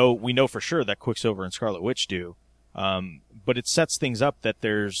 We know for sure that Quicksilver and Scarlet Witch do. But it sets things up that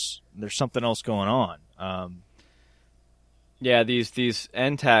there's something else going on. Yeah, these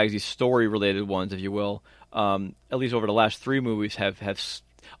end tags, these story related ones, if you will, at least over the last 3 movies have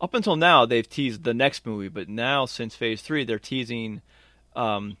up until now they've teased the next movie, but now since Phase 3 they're teasing,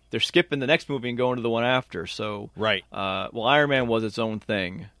 they're skipping the next movie and going to the one after. So Right. well, Iron Man was its own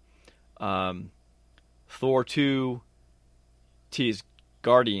thing. Thor 2 teased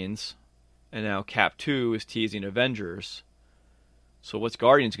Guardians, and now Cap 2 is teasing Avengers. So what's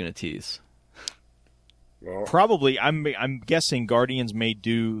Guardians going to tease? Well, Probably, I'm guessing Guardians may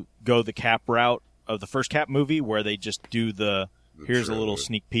go the Cap route of the first Cap movie, where they just do here's a little trailer.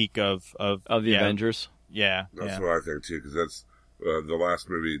 sneak peak of Of the yeah, Avengers? Yeah, That's yeah. what I think too, because that's the last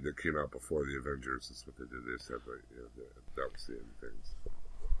movie that came out before the Avengers. That's what they did. They said that was the end of things.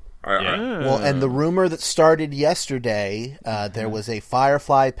 Well, and the rumor that started yesterday, there was a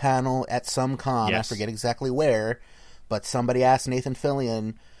Firefly panel at some con. Yes. I forget exactly where, but somebody asked Nathan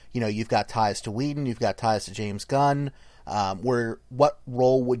Fillion, you've got ties to Whedon, you've got ties to James Gunn. What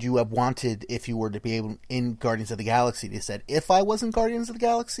role would you have wanted if you were to be able in Guardians of the Galaxy? They said, if I was in Guardians of the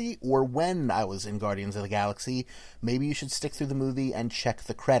Galaxy or when I was in Guardians of the Galaxy, maybe you should stick through the movie and check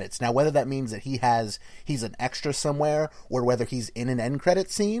the credits. Now, whether that means that he's an extra somewhere or whether he's in an end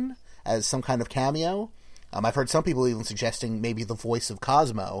credit scene as some kind of cameo, I've heard some people even suggesting maybe the voice of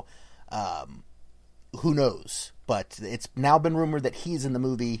Cosmo. Who knows? But it's now been rumored that he's in the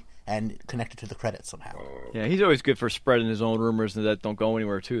movie and connected to the credits somehow. Yeah, he's always good for spreading his own rumors that don't go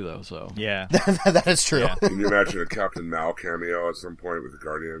anywhere too, though. So Yeah. That is true. Yeah. Can you imagine a Captain Mal cameo at some point with the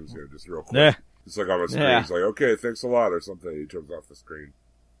Guardians? Just real quick. Yeah. It's like on the screen. Yeah. It's like, okay, thanks a lot, or something. He turns off the screen.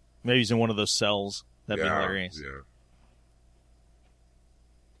 Maybe he's in one of those cells. That'd be hilarious. Yeah.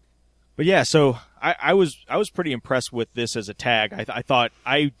 But yeah, so I was pretty impressed with this as a tag. I thought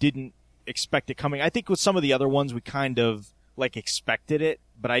I didn't expect it coming. I think with some of the other ones we kind of expected it,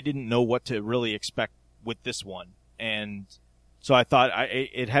 but I didn't know what to really expect with this one. And so I thought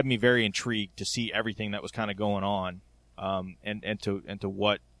it had me very intrigued to see everything that was kind of going on, and to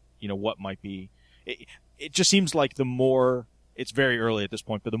what what might be. It just seems like the more, it's very early at this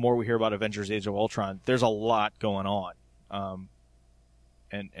point, but the more we hear about Avengers: Age of Ultron, there's a lot going on.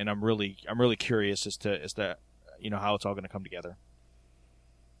 And I'm really curious as to how it's all going to come together.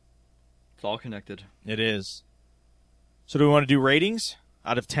 it's all connected. It is. So do we want to do ratings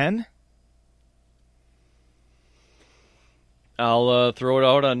out of 10? I'll throw it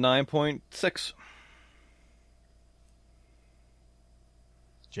out on 9.6.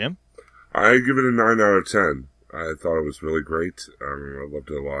 Jim? I give it a 9 out of 10. I thought it was really great. I loved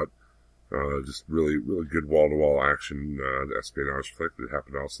it a lot. Just really, really good wall-to-wall action espionage flick that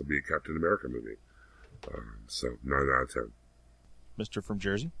happened to also be a Captain America movie. So 9 out of 10. Mr. from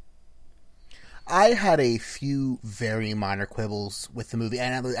Jersey? I had a few very minor quibbles with the movie,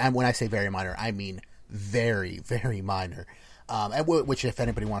 and when I say very minor, I mean very, very minor. Which, if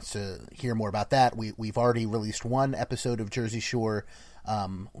anybody wants to hear more about that, we've already released one episode of Jersey Shore,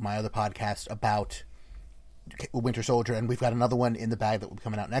 my other podcast, about Winter Soldier, and we've got another one in the bag that will be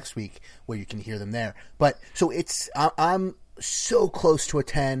coming out next week where you can hear them there. But so I'm so close to a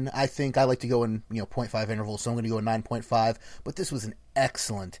 10. I think I like to go in 0.5 intervals, so I'm going to go a 9.5. But this was an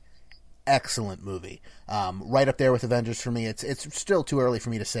excellent movie, right up there with Avengers for me. It's still too early for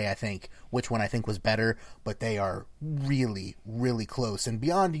me to say, I think, which one I think was better, but they are really, really close. And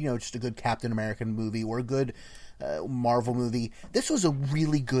beyond just a good Captain American movie or a good Marvel movie, this was a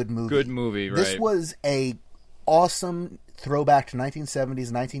really good movie. Good movie, right? This was a awesome throwback to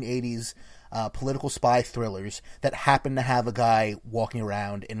 1970s, 1980s political spy thrillers that happened to have a guy walking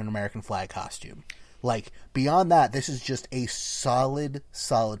around in an American flag costume. Like, beyond that, this is just a solid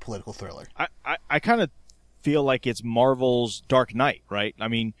political thriller. I kind of feel like it's Marvel's Dark Knight, right? I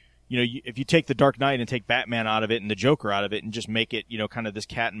mean, if you take the Dark Knight and take Batman out of it and the Joker out of it and just make it, kind of this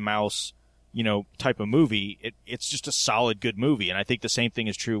cat and mouse, type of movie, it's just a solid, good movie. And I think the same thing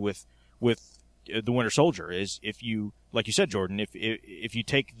is true with the Winter Soldier. Is if you, like you said, Jordan, if you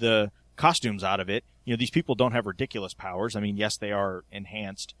take the costumes out of it, these people don't have ridiculous powers. I mean, yes, they are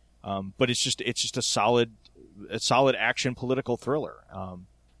enhanced. But it's just a solid action political thriller.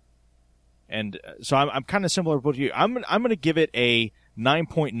 And so I'm kind of similar to you. I'm going to give it a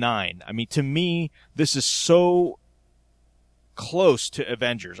 9.9. I mean, to me, this is so close to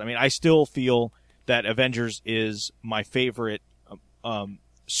Avengers. I mean, I still feel that Avengers is my favorite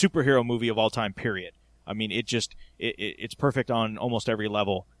superhero movie of all time, period. I mean, it's perfect on almost every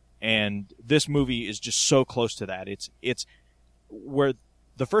level. And this movie is just so close to that. It's where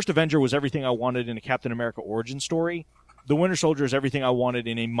the first Avenger was everything I wanted in a Captain America origin story. The Winter Soldier is everything I wanted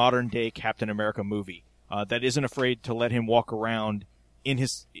in a modern-day Captain America movie that isn't afraid to let him walk around in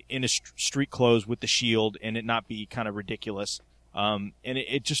his street clothes with the shield and it not be kind of ridiculous. And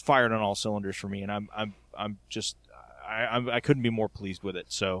it just fired on all cylinders for me, and I'm just I couldn't be more pleased with it.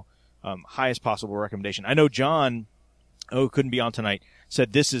 So highest possible recommendation. I know John, who couldn't be on tonight,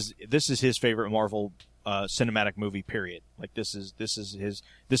 said this is his favorite Marvel cinematic movie, period. Like this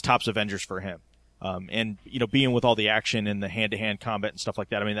tops Avengers for him. And being with all the action and the hand-to-hand combat and stuff like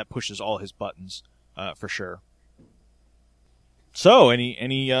that, I mean, that pushes all his buttons for sure. So any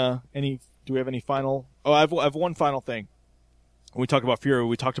do we have any final? Oh, I have one final thing. When we talked about Fury,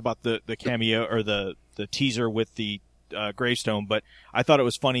 we talked about the cameo or the teaser with the gravestone, but I thought it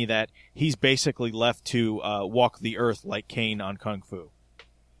was funny that he's basically left to walk the earth like Kane on Kung Fu.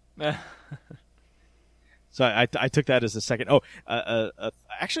 So I took that as a second. Oh,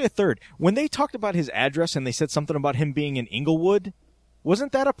 actually a third. When they talked about his address and they said something about him being in Inglewood,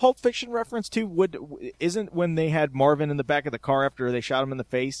 wasn't that a Pulp Fiction reference too? Isn't when they had Marvin in the back of the car after they shot him in the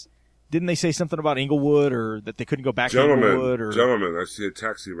face? Didn't they say something about Inglewood or that they couldn't go back to Inglewood? Or... Gentlemen, I see a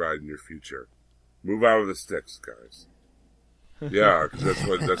taxi ride in your future. Move out of the sticks, guys. Yeah, because that's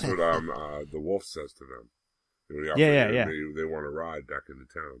what the wolf says to them. Yeah. They want to ride back into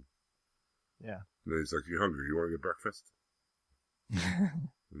town. Yeah. And then he's like, "You hungry? You want to get breakfast?"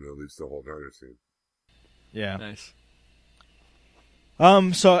 And that leads to the whole diner scene. Yeah. Nice.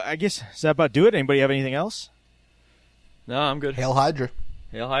 So I guess does that about do it? Anybody have anything else? No, I'm good. Hail Hydra.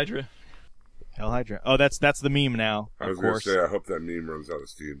 Hail Hydra. Hail Hydra. Oh, that's the meme now. I was going to say, I hope that meme runs out of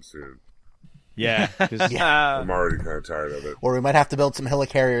steam soon. Yeah. I'm already kind of tired of it. Or we might have to build some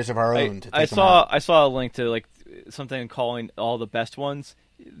helicarriers of our own. I saw a link to like something calling all the best ones.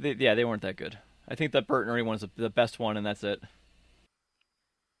 They weren't that good. I think that Bert and Ernie one is the best one, and that's it.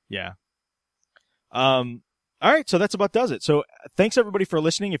 Yeah. All right, so that's about does it. So thanks everybody for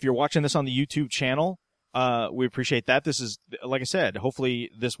listening. If you're watching this on the YouTube channel, we appreciate that. This is, like I said,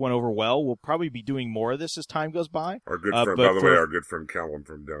 hopefully this went over well. We'll probably be doing more of this as time goes by. Our good friend, by the way, our good friend Callum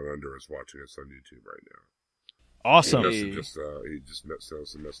from Down Under is watching us on YouTube right now. Awesome. He just sent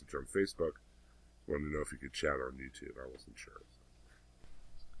us a message on Facebook. Wanted to know if he could chat on YouTube. I wasn't sure.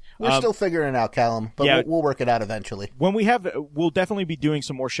 We're still figuring it out, Callum, but yeah, we'll work it out eventually. When we'll definitely be doing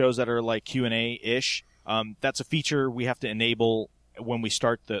some more shows that are like Q&A-ish. That's a feature we have to enable when we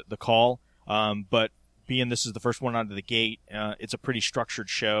start the call. But being this is the first one out of the gate, it's a pretty structured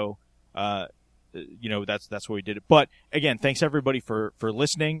show. That's why we did it. But again, thanks everybody for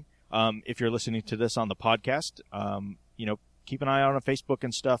listening. If you're listening to this on the podcast, keep an eye out on Facebook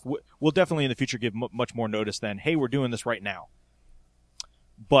and stuff. We'll definitely in the future give much more notice than, hey, we're doing this right now.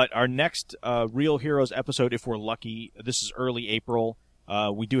 But our next Real Heroes episode, if we're lucky, this is early April.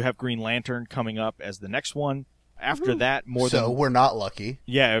 We do have Green Lantern coming up as the next one. After that, we're not lucky.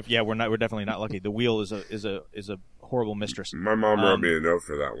 Yeah, we're not. We're definitely not lucky. The wheel is a horrible mistress. My mom wrote me a note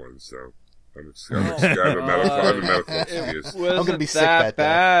for that one, so I have a medical excuse. I'm going to be sick that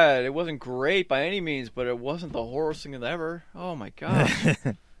bad. It wasn't great by any means, but it wasn't the horrorest thing ever. Oh my god!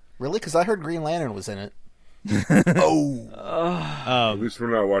 Really? Because I heard Green Lantern was in it. At least we're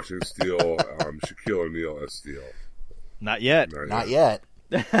not watching Steel. Shaquille O'Neal as Steel. Not yet. Not yet.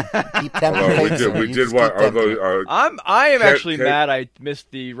 Keep we did what? I am actually mad I missed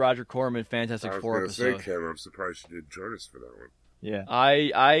the Roger Corman Fantastic Four episode. Ken, I'm surprised you didn't join us for that one. Yeah.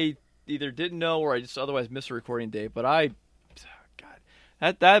 I either didn't know or I just otherwise missed a recording date. But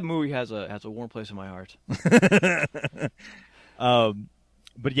that movie has a warm place in my heart.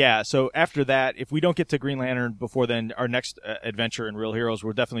 But yeah, so after that, if we don't get to Green Lantern before then, our next adventure in Real Heroes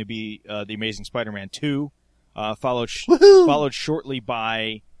will definitely be The Amazing Spider-Man 2, followed shortly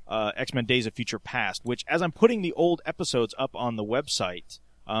by X-Men Days of Future Past, which, as I'm putting the old episodes up on the website,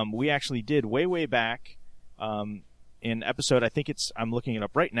 we actually did way back in episode, I'm looking it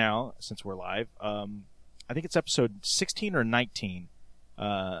up right now since we're live, I think it's episode 16 or 19.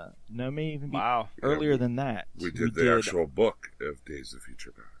 No, it may even be earlier than that. We did the actual book of Days of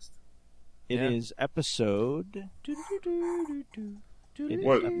Future Past. It is episode...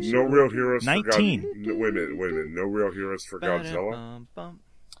 What? No Real Heroes 19. For wait a minute. No Real Heroes for Godzilla?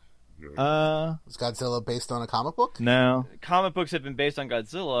 Is Godzilla based on a comic book? No. Comic books have been based on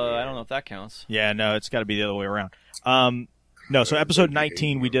Godzilla. I don't know if that counts. Yeah, no, it's got to be the other way around. No, so episode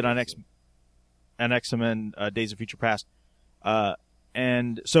 19 we did on X-Men Days of Future Past.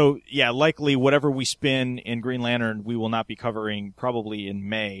 And so, yeah, likely whatever we spin in Green Lantern, we will not be covering probably in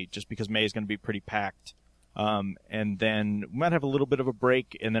May, just because May is going to be pretty packed. And then we might have a little bit of a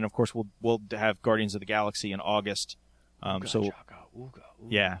break, and then of course we'll have Guardians of the Galaxy in August. So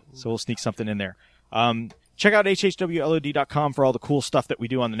we'll sneak something in there. Check out hhwlod.com for all the cool stuff that we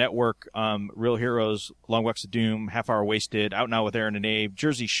do on the network. Real Heroes, Long Walks of Doom, Half Hour Wasted, Out Now with Aaron and Abe,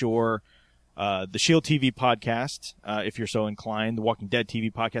 Jersey Shore, the Shield TV podcast, if you're so inclined, the Walking Dead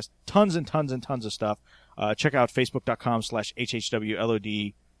TV podcast, tons and tons and tons of stuff. Check out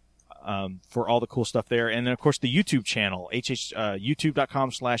facebook.com/hhwlod for all the cool stuff there. And then, of course, the YouTube channel,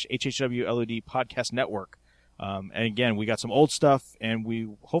 youtube.com/hhwlod podcast network. And again, we got some old stuff, and we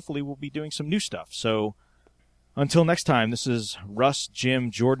hopefully will be doing some new stuff. So until next time, this is Russ, Jim,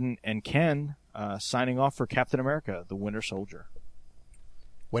 Jordan, and Ken signing off for Captain America, the Winter Soldier.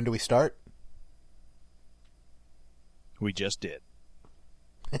 When do we start? We just did.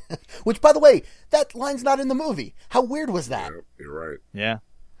 Which, by the way, that line's not in the movie. How weird was that? Yeah, you're right. Yeah.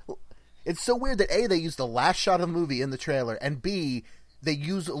 It's so weird that A, they used the last shot of the movie in the trailer, and B, they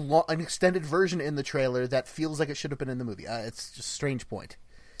use an extended version in the trailer that feels like it should have been in the movie. It's just a strange point.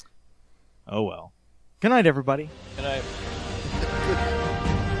 Oh well. Good night, everybody. And I. Good night.